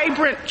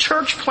vibrant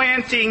church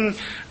planting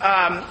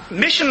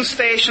mission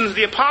stations,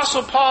 the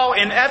Apostle Paul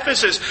in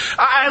Ephesus,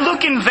 I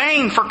look in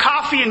vain for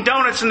coffee and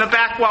donuts in the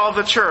back wall of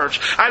the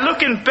church. I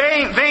look in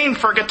vain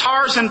for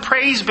guitars and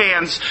praise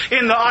bands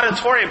in the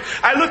auditorium.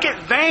 I look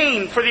at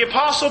vain for the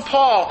Apostle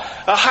Paul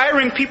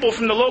hiring people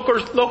from the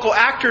local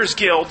Actors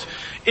Guild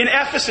in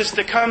Ephesus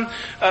to come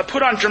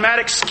put on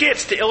dramatic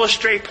skits to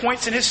illustrate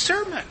points in his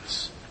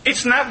sermons.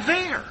 It's not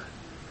there.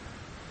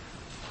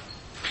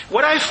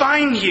 What I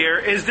find here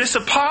is this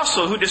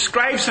apostle who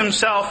describes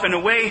himself in a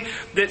way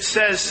that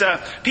says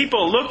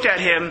people looked at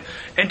him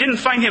and didn't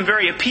find him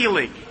very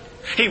appealing.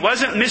 He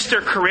wasn't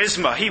Mr.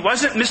 Charisma. He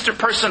wasn't Mr.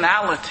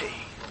 Personality.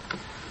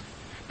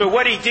 But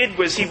what he did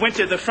was he went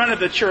to the front of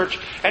the church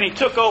and he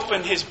took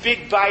open his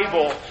big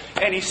Bible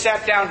and he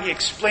sat down, he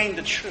explained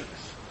the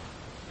truth.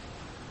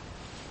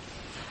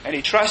 And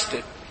he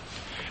trusted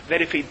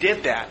that if he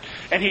did that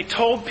and he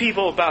told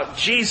people about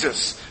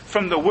Jesus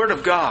from the Word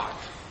of God,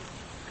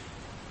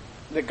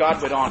 that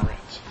God would honor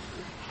it.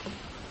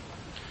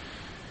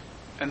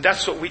 And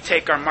that's what we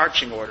take our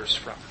marching orders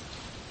from.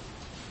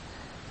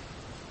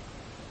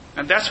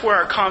 And that's where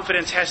our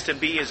confidence has to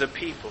be as a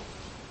people.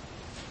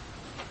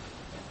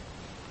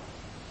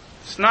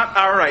 It's not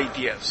our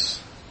ideas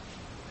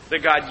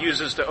that God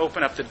uses to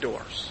open up the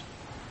doors.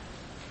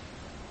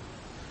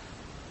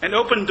 And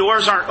open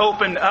doors aren't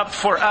opened up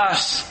for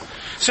us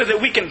so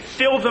that we can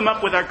fill them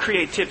up with our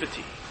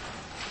creativity.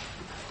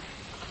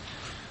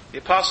 The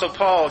Apostle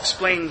Paul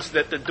explains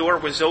that the door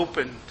was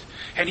opened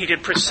and he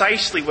did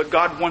precisely what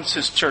God wants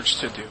His church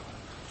to do.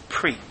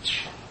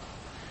 Preach.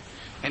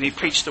 And he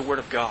preached the Word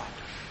of God.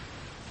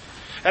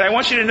 And I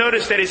want you to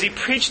notice that as he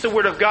preached the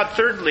Word of God,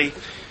 thirdly,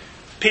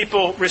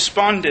 people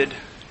responded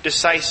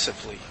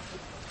decisively.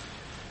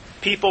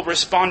 People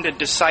responded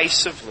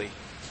decisively.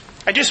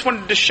 I just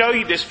wanted to show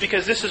you this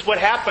because this is what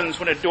happens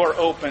when a door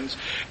opens.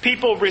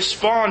 People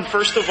respond,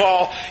 first of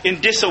all, in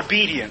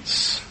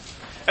disobedience.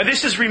 And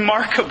this is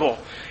remarkable.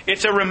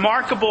 It's a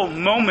remarkable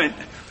moment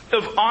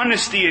of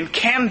honesty and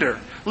candor.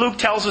 Luke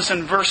tells us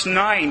in verse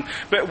 9,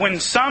 but when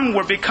some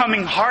were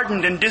becoming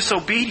hardened and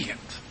disobedient.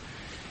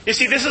 You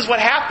see, this is what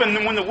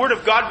happened when the Word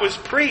of God was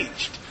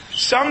preached.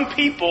 Some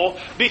people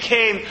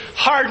became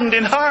hardened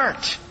in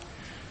heart.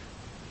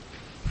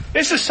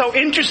 This is so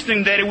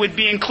interesting that it would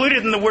be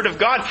included in the Word of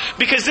God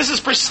because this is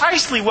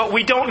precisely what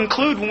we don't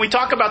include when we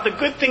talk about the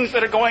good things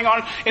that are going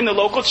on in the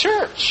local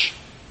church.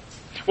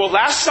 Well,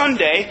 last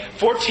Sunday,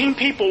 14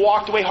 people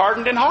walked away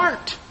hardened in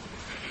heart.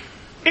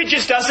 It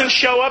just doesn't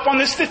show up on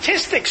the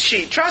statistics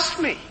sheet, trust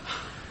me.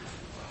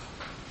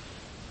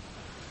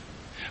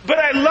 But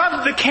I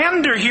love the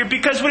candor here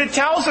because what it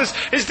tells us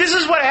is this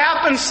is what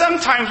happens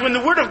sometimes when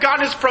the Word of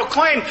God is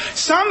proclaimed.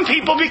 Some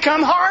people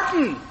become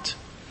hardened.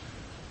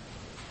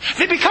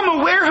 They become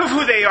aware of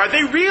who they are.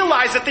 They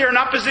realize that they are in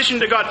opposition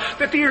to God,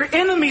 that they are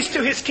enemies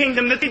to His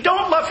kingdom, that they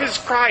don't love His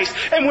Christ.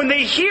 And when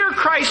they hear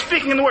Christ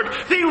speaking in the Word,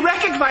 they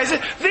recognize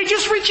it. They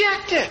just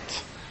reject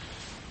it.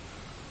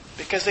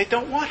 Because they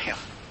don't want Him.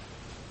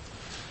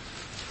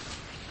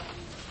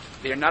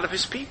 They are not of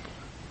His people.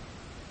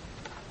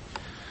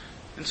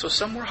 And so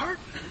some were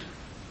hardened.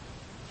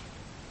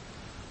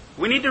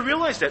 We need to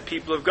realize that,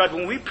 people of God.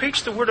 When we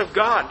preach the Word of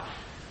God,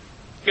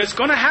 it's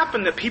going to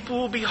happen that people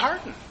will be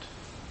hardened.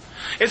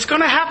 It's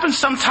going to happen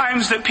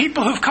sometimes that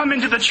people who've come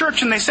into the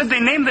church and they said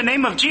they named the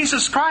name of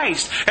Jesus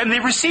Christ and they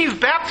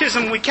received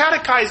baptism, we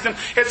catechized them.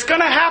 It's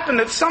going to happen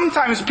that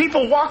sometimes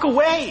people walk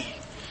away.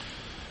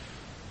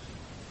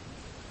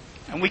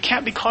 And we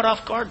can't be caught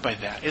off guard by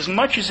that. As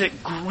much as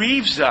it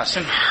grieves us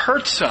and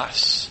hurts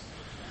us,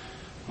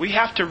 we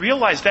have to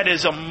realize that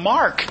is a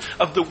mark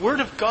of the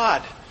Word of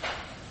God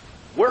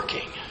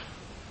working.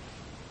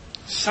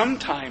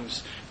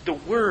 Sometimes the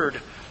Word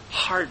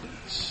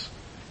hardens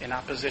in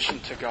opposition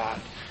to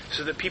God,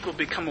 so that people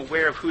become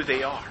aware of who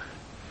they are.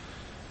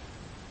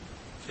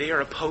 They are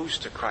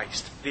opposed to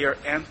Christ. They are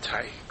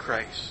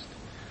anti-Christ.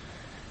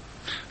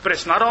 But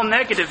it's not all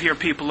negative here,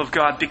 people of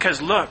God, because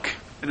look,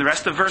 in the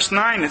rest of verse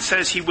 9 it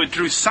says He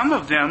withdrew some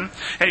of them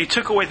and He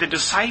took away the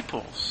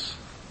disciples.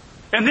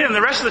 And then in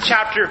the rest of the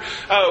chapter,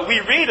 we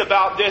read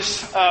about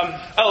this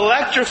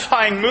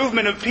electrifying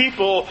movement of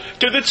people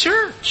to the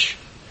church.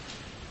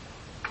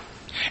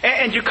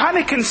 And you kind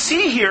of can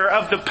see here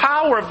of the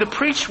power of the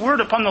preached word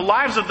upon the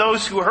lives of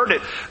those who heard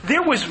it.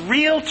 There was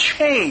real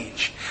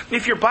change.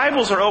 If your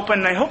Bibles are open,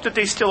 and I hope that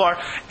they still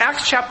are,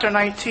 Acts chapter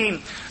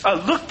 19,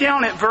 look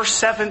down at verse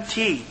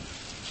 17.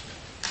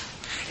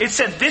 It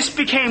said, "This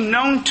became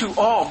known to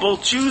all,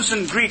 both Jews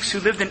and Greeks who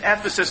lived in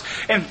Ephesus,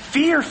 and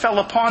fear fell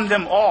upon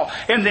them all.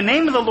 And the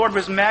name of the Lord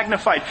was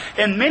magnified.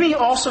 And many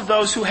also of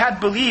those who had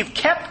believed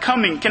kept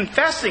coming,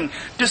 confessing,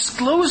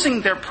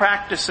 disclosing their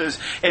practices.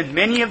 And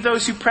many of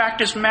those who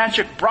practiced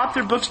magic brought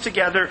their books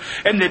together,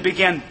 and they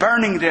began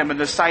burning them in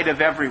the sight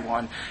of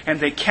everyone. And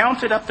they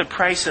counted up the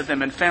price of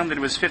them and found that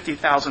it was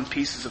 50,000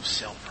 pieces of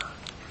silver."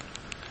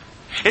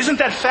 Isn't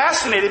that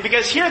fascinating?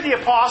 Because here the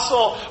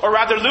apostle, or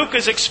rather Luke,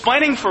 is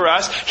explaining for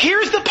us,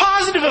 here's the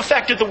positive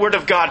effect of the Word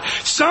of God.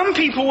 Some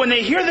people, when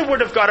they hear the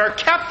Word of God, are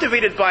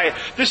captivated by it.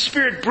 The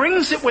Spirit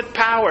brings it with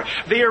power.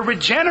 They are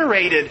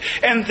regenerated,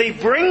 and they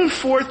bring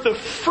forth the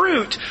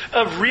fruit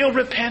of real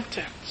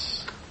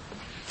repentance.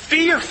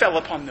 Fear fell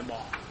upon them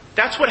all.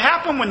 That's what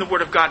happened when the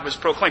Word of God was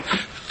proclaimed.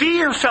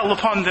 Fear fell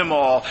upon them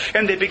all,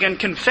 and they began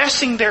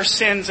confessing their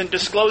sins and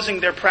disclosing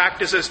their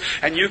practices.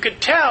 And you could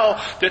tell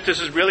that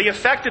this has really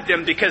affected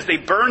them because they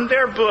burned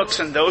their books,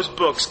 and those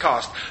books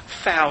cost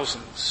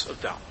thousands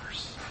of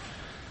dollars.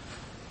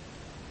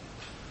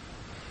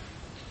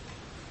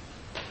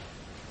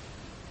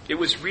 It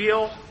was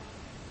real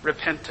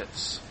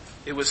repentance.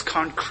 It was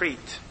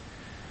concrete.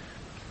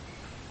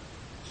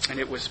 And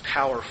it was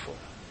powerful.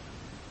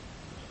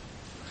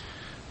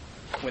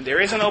 When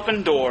there is an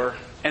open door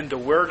and the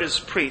Word is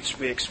preached,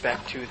 we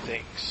expect two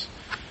things.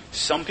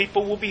 Some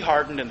people will be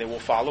hardened and they will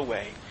fall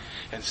away.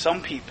 And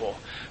some people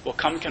will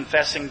come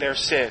confessing their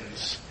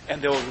sins,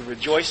 and they will be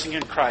rejoicing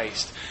in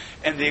Christ,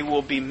 and they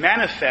will be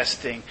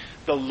manifesting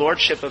the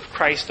Lordship of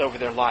Christ over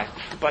their life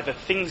by the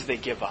things they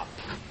give up,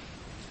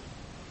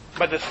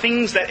 by the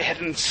things that had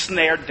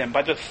ensnared them,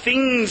 by the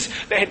things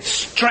that had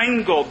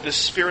strangled the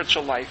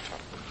spiritual life.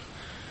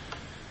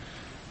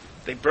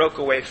 They broke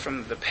away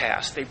from the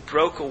past. They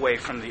broke away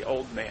from the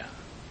old man.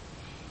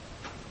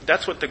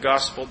 That's what the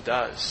gospel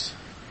does.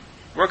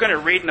 We're going to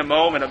read in a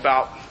moment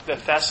about the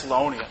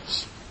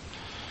Thessalonians.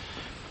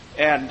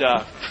 And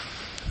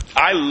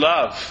I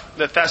love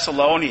the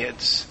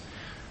Thessalonians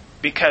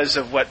because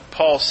of what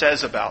Paul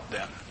says about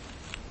them.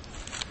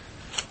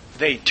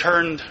 They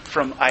turned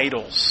from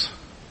idols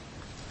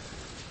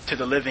to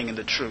the living and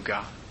the true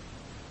God.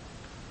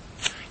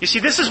 You see,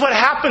 this is what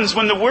happens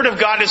when the Word of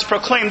God is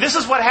proclaimed. This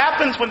is what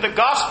happens when the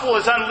gospel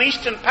is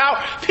unleashed in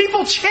power.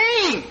 People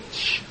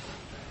change.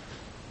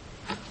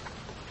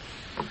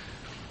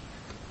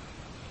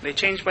 They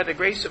change by the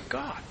grace of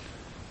God.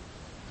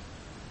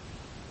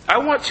 I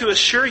want to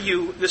assure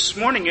you this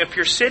morning, if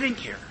you're sitting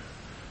here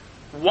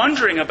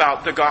wondering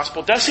about the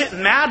gospel, does it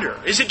matter?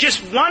 Is it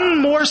just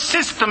one more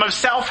system of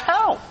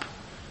self-help?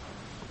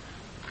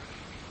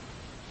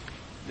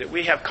 That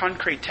we have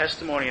concrete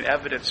testimony and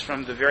evidence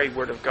from the very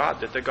Word of God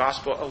that the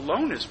gospel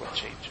alone is what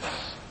changes.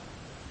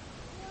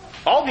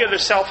 All the other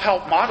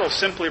self-help models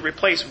simply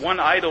replace one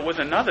idol with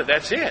another.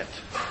 That's it.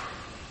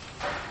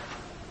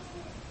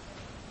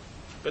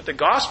 But the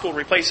gospel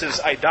replaces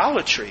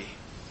idolatry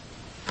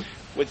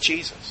with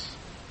Jesus.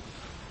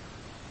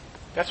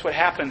 That's what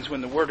happens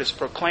when the Word is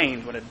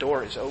proclaimed, when a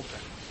door is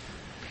open.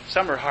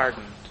 Some are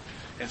hardened,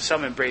 and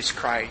some embrace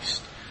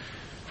Christ.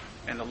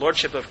 And the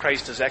Lordship of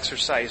Christ is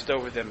exercised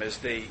over them as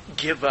they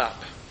give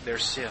up their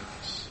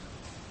sins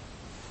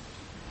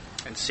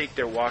and seek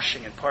their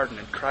washing and pardon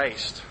in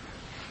Christ.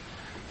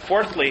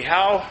 Fourthly,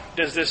 how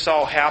does this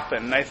all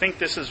happen? And I think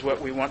this is what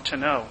we want to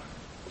know.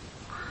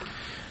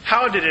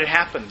 How did it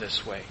happen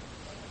this way?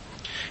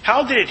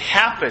 How did it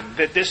happen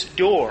that this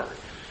door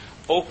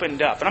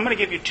opened up? And I'm going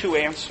to give you two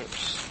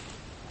answers.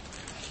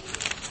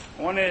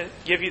 I want to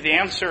give you the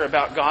answer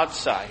about God's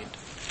side.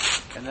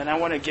 And then I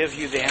want to give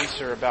you the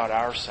answer about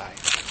our side.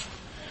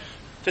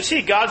 To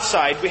see God's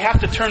side, we have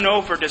to turn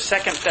over to 2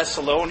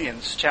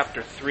 Thessalonians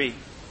chapter 3.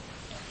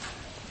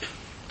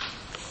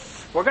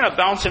 We're going to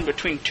bounce in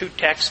between two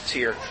texts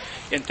here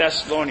in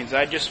Thessalonians.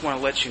 I just want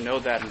to let you know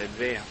that in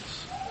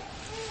advance.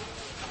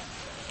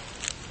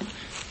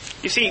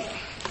 You see,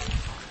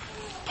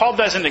 Paul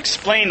doesn't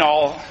explain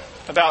all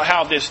about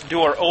how this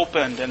door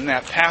opened in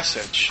that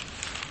passage.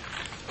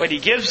 But he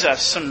gives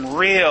us some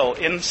real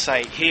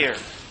insight here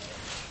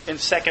in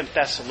 2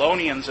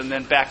 Thessalonians and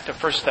then back to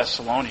 1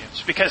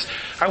 Thessalonians. Because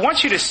I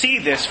want you to see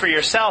this for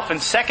yourself in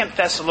 2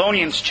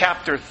 Thessalonians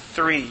chapter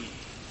 3.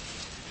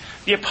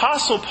 The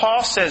Apostle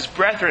Paul says,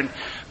 "Brethren,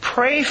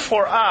 pray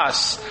for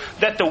us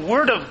that the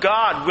Word of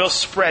God will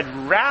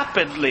spread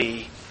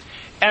rapidly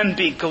and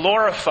be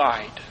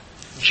glorified,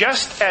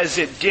 just as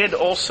it did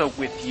also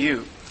with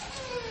you."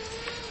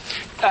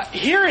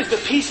 Here is the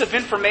piece of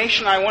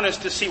information I want us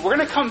to see. We're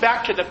going to come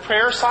back to the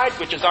prayer side,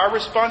 which is our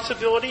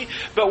responsibility.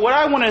 But what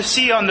I want to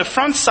see on the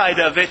front side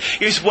of it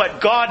is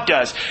what God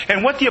does.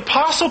 And what the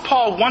Apostle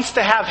Paul wants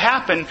to have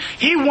happen,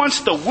 he wants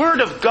the Word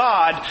of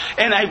God,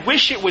 and I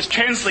wish it was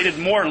translated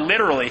more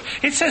literally.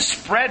 It says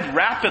spread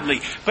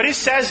rapidly, but it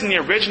says in the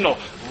original,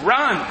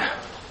 run.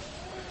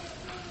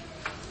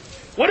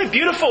 What a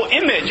beautiful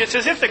image. It's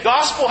as if the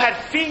gospel had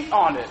feet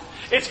on it.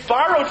 It's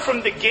borrowed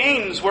from the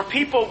games where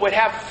people would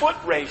have foot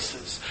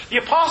races. The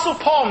Apostle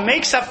Paul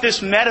makes up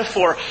this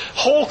metaphor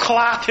whole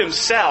cloth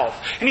himself.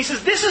 And he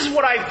says, this is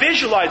what I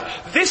visualize.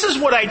 This is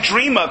what I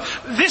dream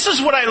of. This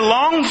is what I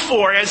long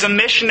for as a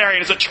missionary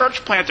and as a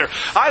church planter.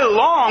 I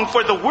long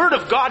for the Word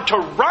of God to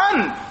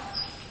run.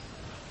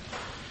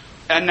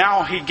 And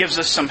now he gives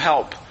us some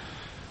help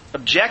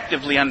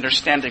objectively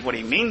understanding what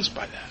he means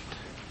by that.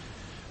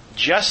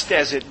 Just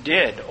as it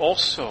did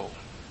also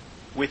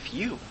with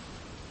you.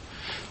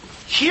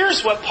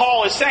 Here's what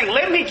Paul is saying.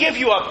 Let me give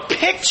you a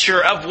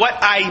picture of what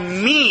I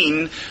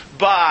mean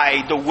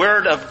by the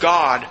Word of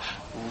God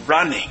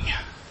running.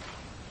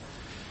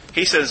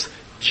 He says,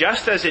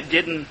 just as it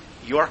did in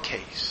your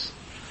case.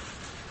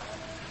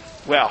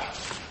 Well,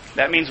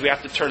 that means we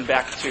have to turn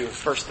back to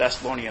 1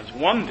 Thessalonians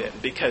 1 then,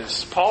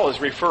 because Paul is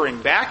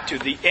referring back to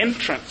the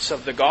entrance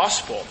of the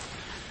gospel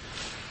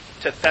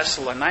to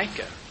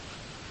Thessalonica.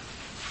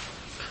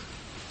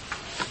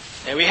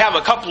 And we have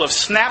a couple of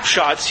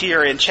snapshots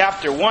here in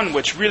chapter 1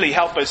 which really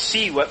help us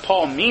see what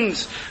Paul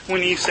means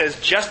when he says,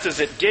 just as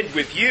it did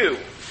with you.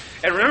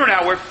 And remember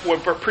now,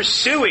 we're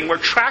pursuing, we're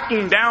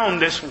tracking down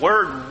this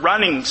word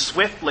running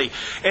swiftly.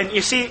 And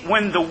you see,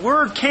 when the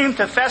word came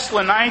to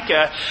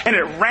Thessalonica and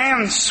it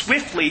ran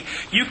swiftly,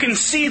 you can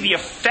see the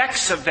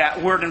effects of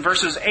that word in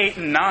verses 8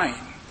 and 9.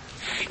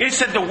 It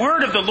said the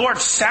word of the Lord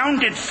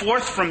sounded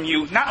forth from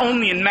you, not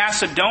only in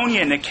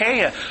Macedonia and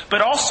Achaia,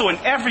 but also in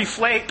every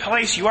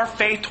place your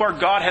faith toward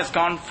God has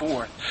gone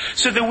forth,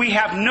 so that we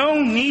have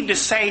no need to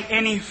say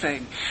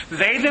anything.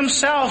 They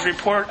themselves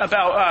report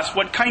about us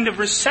what kind of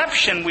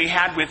reception we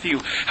had with you,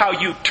 how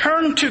you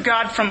turned to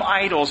God from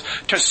idols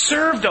to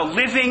serve the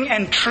living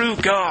and true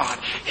God.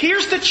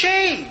 Here's the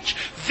change.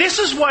 This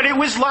is what it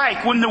was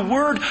like when the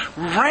word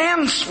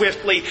ran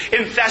swiftly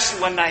in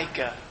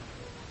Thessalonica.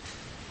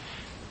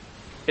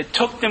 It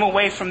took them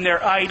away from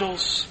their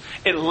idols.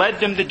 It led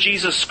them to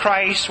Jesus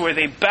Christ, where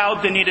they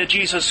bowed the knee to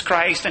Jesus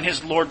Christ and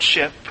His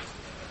Lordship.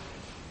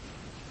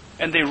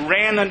 And they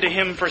ran unto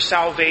Him for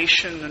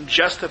salvation and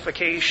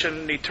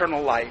justification and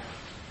eternal life.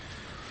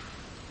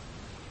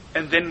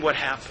 And then what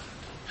happened?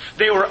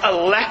 They were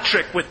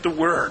electric with the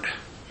Word.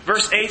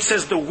 Verse 8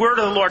 says the word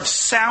of the Lord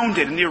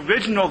sounded. In the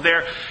original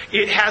there,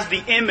 it has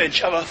the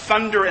image of a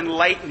thunder and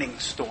lightning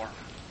storm.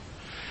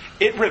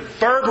 It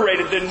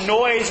reverberated, the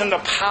noise and the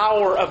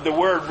power of the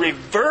word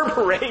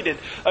reverberated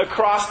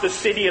across the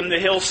city and the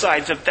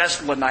hillsides of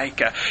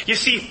Thessalonica. You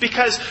see,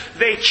 because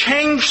they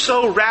changed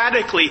so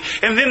radically,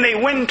 and then they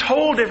went and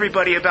told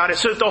everybody about it,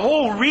 so that the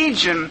whole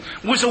region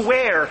was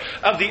aware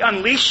of the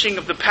unleashing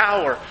of the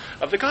power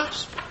of the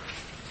gospel.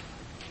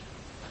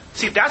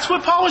 See, that's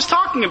what Paul is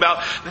talking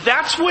about.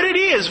 That's what it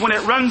is when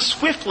it runs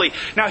swiftly.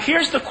 Now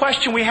here's the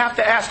question we have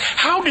to ask.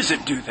 How does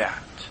it do that?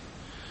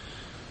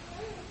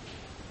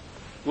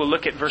 We'll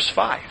look at verse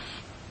 5.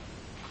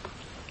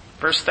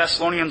 1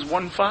 Thessalonians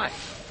 1:5.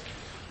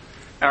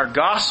 Our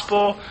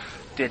gospel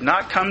did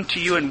not come to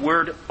you in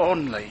word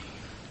only,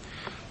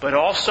 but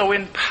also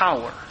in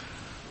power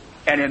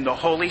and in the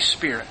Holy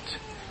Spirit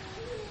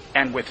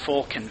and with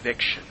full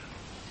conviction.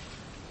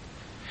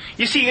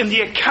 You see, in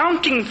the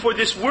accounting for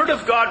this Word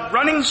of God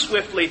running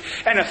swiftly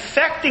and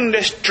affecting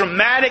this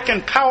dramatic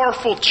and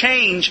powerful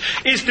change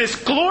is this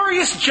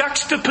glorious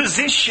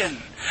juxtaposition.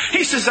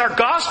 He says, our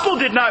gospel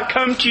did not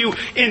come to you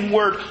in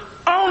word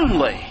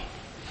only.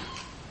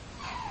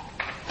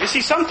 You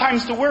see,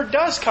 sometimes the word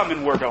does come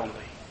in word only.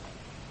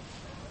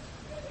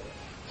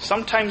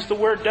 Sometimes the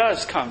word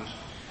does come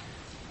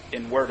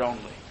in word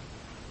only.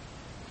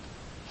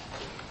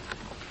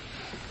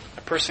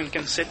 A person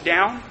can sit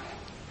down,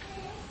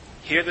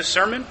 hear the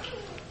sermon,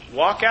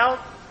 walk out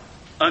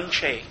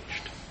unchanged.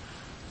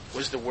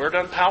 Was the word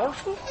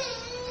unpowerful?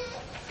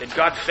 Did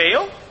God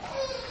fail?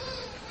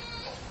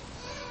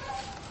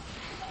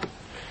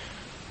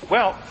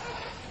 Well,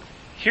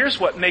 here's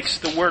what makes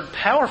the word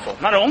powerful.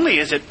 Not only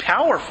is it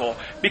powerful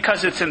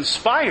because it's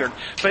inspired,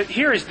 but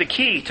here is the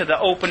key to the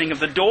opening of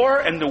the door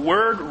and the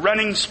word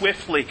running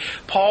swiftly.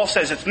 Paul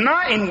says it's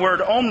not in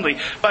word only,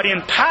 but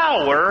in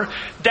power,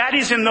 that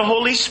is in the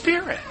Holy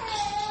Spirit.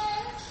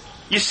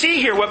 You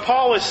see here what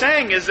Paul is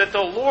saying is that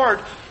the Lord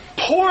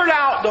poured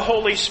out the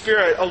Holy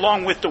Spirit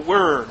along with the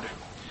Word.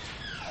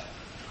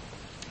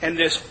 And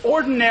this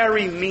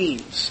ordinary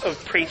means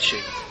of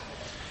preaching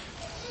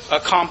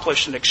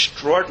accomplished an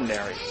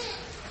extraordinary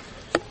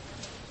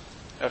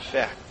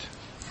effect.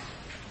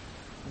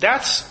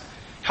 That's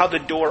how the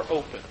door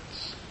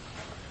opens.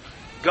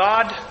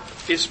 God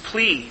is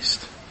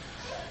pleased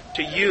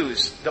to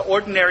use the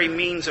ordinary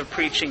means of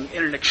preaching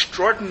in an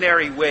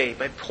extraordinary way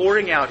by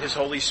pouring out His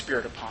Holy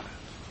Spirit upon it.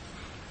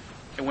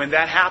 And when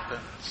that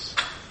happens,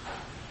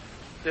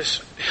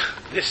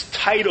 this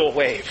tidal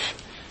wave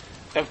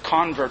of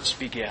converts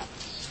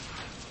begins.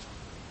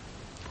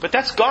 But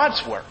that's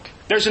God's work.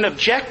 There's an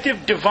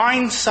objective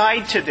divine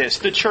side to this.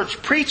 The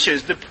church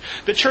preaches.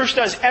 The church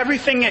does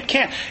everything it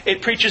can.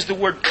 It preaches the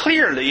word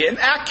clearly and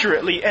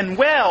accurately and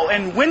well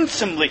and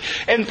winsomely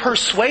and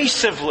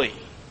persuasively.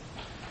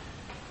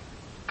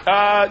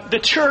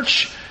 The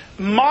church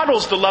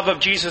models the love of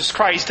Jesus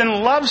Christ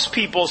and loves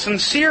people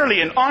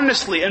sincerely and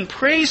honestly and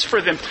prays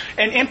for them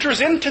and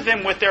enters into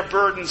them with their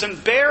burdens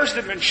and bears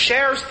them and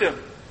shares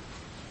them.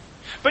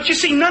 But you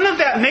see, none of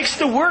that makes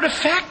the Word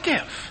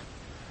effective.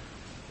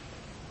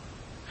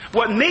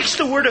 What makes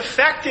the Word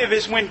effective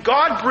is when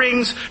God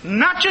brings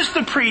not just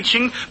the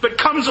preaching, but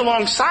comes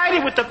alongside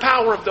it with the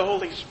power of the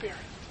Holy Spirit.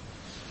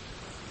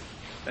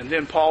 And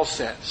then Paul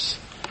says,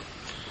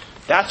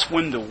 that's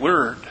when the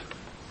Word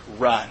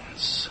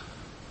runs.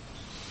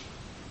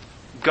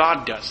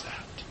 God does that.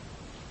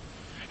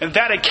 And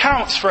that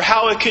accounts for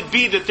how it could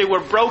be that there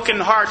were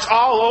broken hearts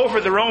all over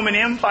the Roman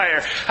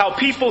Empire. How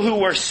people who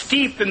were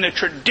steeped in the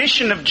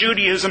tradition of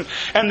Judaism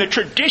and the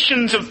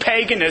traditions of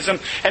paganism,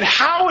 and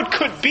how it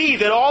could be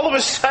that all of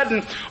a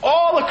sudden,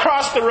 all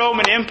across the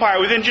Roman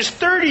Empire, within just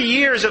 30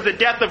 years of the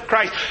death of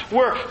Christ,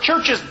 were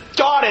churches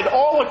dotted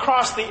all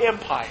across the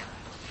empire.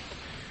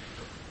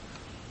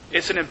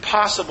 It's an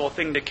impossible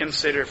thing to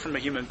consider from a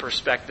human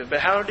perspective. But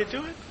how did it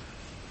do it?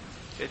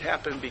 It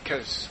happened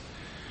because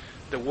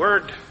the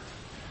Word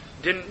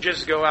didn't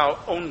just go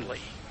out only.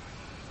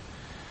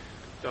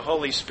 The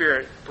Holy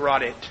Spirit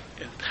brought it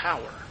in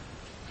power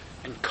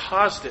and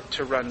caused it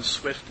to run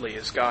swiftly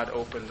as God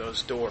opened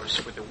those doors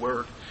for the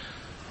Word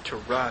to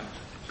run.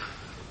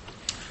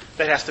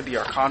 That has to be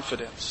our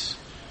confidence.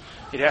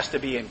 It has to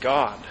be in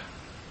God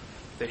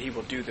that He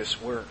will do this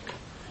work.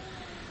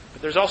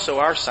 But there's also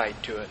our side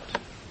to it.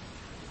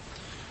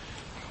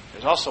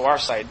 There's also our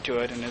side to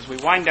it. And as we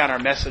wind down our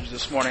message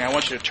this morning, I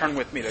want you to turn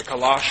with me to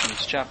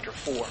Colossians chapter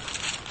 4.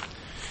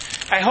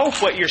 I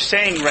hope what you're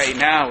saying right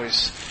now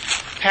is,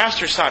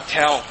 Pastor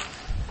Sawtelle,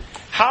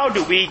 how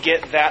do we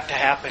get that to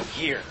happen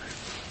here?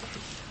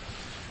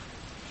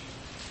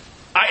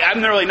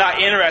 I'm really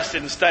not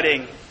interested in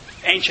studying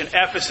ancient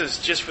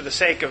Ephesus just for the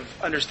sake of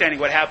understanding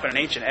what happened in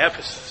ancient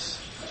Ephesus.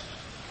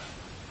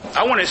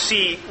 I want to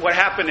see what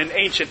happened in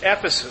ancient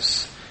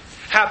Ephesus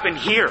happen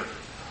here.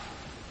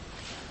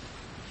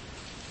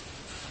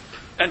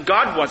 And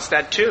God wants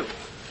that too.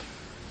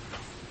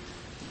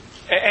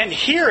 And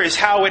here is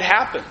how it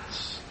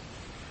happens.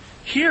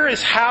 Here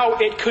is how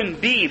it can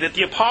be that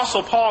the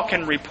Apostle Paul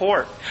can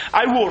report,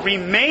 I will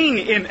remain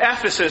in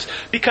Ephesus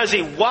because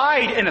a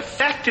wide and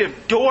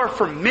effective door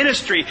for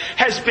ministry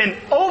has been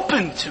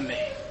opened to me.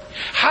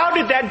 How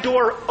did that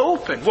door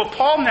open? Well,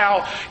 Paul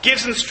now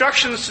gives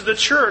instructions to the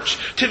church,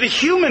 to the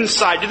human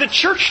side, to the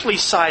churchly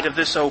side of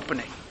this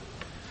opening.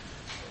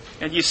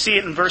 And you see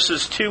it in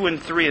verses 2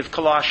 and 3 of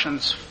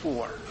Colossians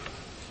 4.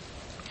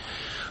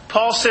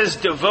 Paul says,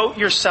 devote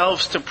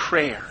yourselves to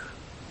prayer.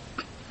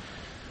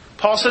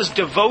 Paul says,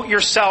 devote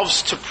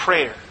yourselves to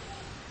prayer.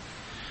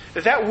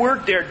 That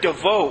word there,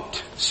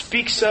 devote,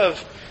 speaks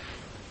of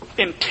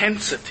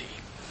intensity.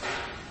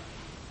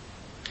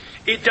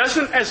 It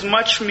doesn't as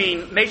much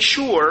mean make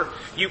sure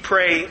you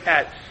pray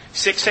at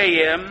 6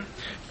 a.m.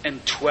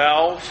 and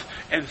 12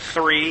 and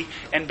 3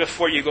 and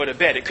before you go to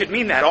bed. It could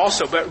mean that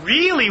also, but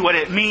really what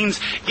it means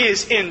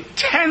is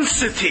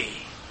intensity.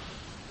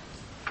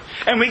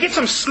 And we get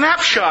some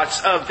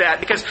snapshots of that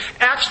because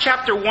Acts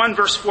chapter 1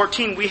 verse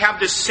 14, we have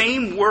this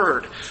same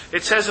word.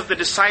 It says of the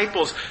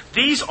disciples,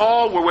 these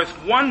all were with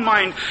one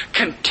mind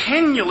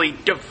continually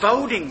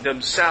devoting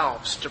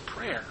themselves to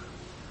prayer.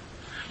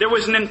 There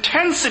was an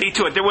intensity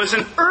to it. There was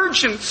an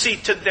urgency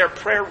to their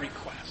prayer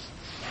requests.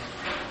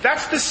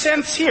 That's the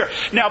sense here.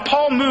 Now,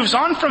 Paul moves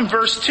on from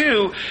verse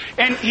 2,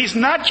 and he's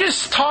not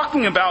just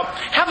talking about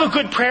have a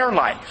good prayer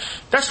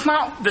life. That's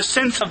not the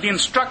sense of the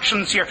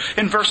instructions here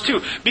in verse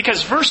 2,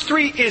 because verse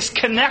 3 is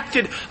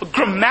connected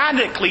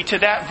grammatically to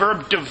that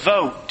verb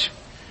devote.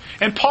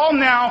 And Paul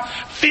now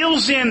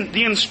fills in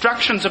the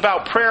instructions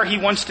about prayer he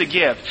wants to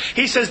give.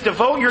 He says,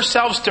 devote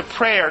yourselves to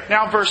prayer.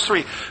 Now verse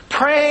 3,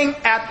 praying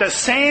at the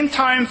same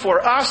time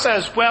for us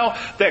as well,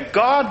 that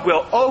God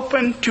will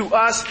open to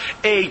us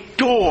a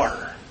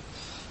door.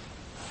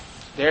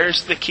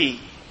 There's the key.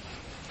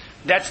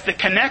 That's the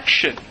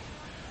connection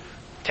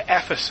to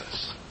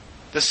Ephesus.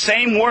 The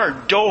same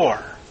word,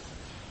 door.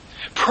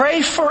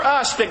 Pray for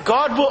us that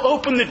God will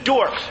open the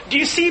door. Do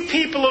you see,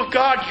 people of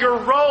God, your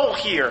role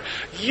here?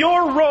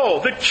 Your role,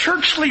 the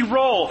churchly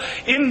role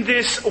in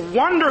this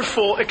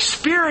wonderful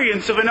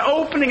experience of an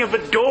opening of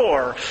a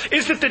door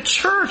is that the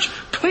church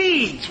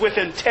pleads with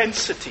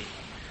intensity.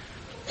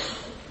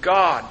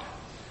 God,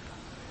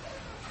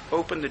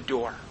 open the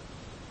door.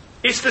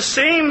 It's the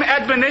same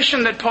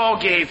admonition that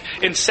Paul gave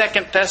in 2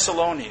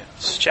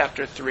 Thessalonians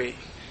chapter 3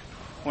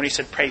 when he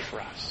said, pray for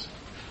us,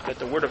 that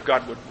the Word of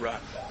God would run.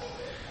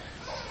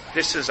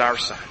 This is our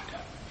side.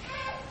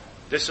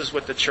 This is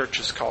what the church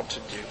is called to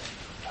do.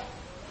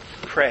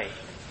 Pray.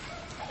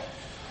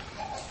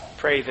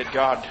 Pray that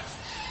God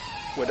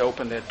would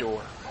open that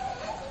door.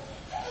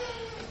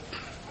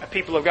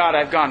 People of God,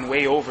 I've gone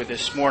way over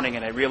this morning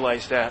and I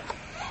realize that.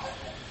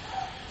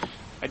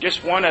 I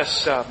just want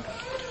us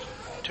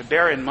to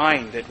bear in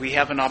mind that we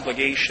have an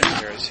obligation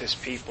here as His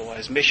people,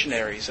 as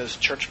missionaries, as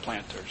church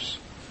planters,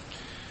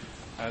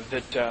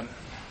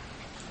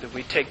 that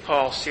we take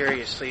Paul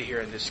seriously here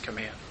in this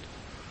command.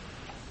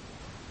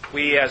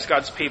 We as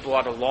God's people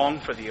ought to long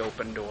for the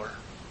open door.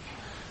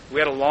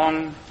 We ought to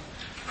long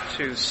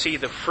to see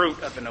the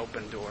fruit of an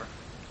open door.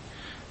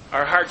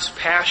 Our heart's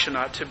passion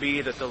ought to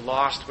be that the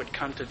lost would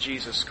come to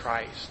Jesus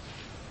Christ.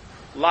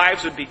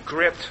 Lives would be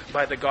gripped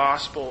by the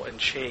gospel and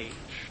changed.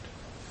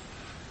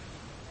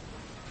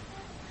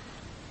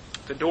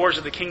 The doors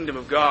of the kingdom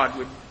of God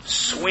would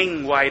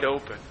swing wide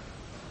open.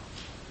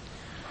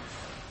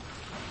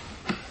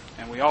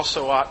 And we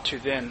also ought to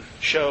then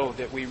show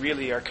that we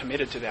really are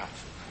committed to that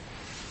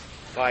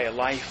by a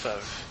life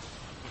of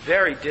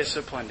very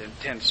disciplined,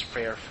 intense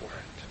prayer for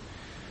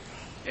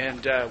it.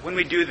 And when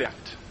we do that,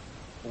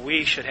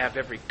 we should have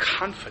every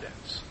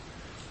confidence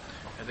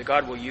that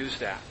God will use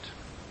that.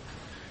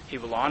 He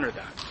will honor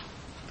that.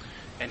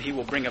 And He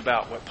will bring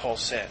about what Paul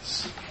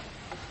says,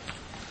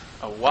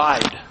 a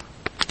wide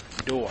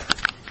door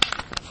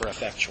for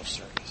effectual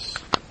service.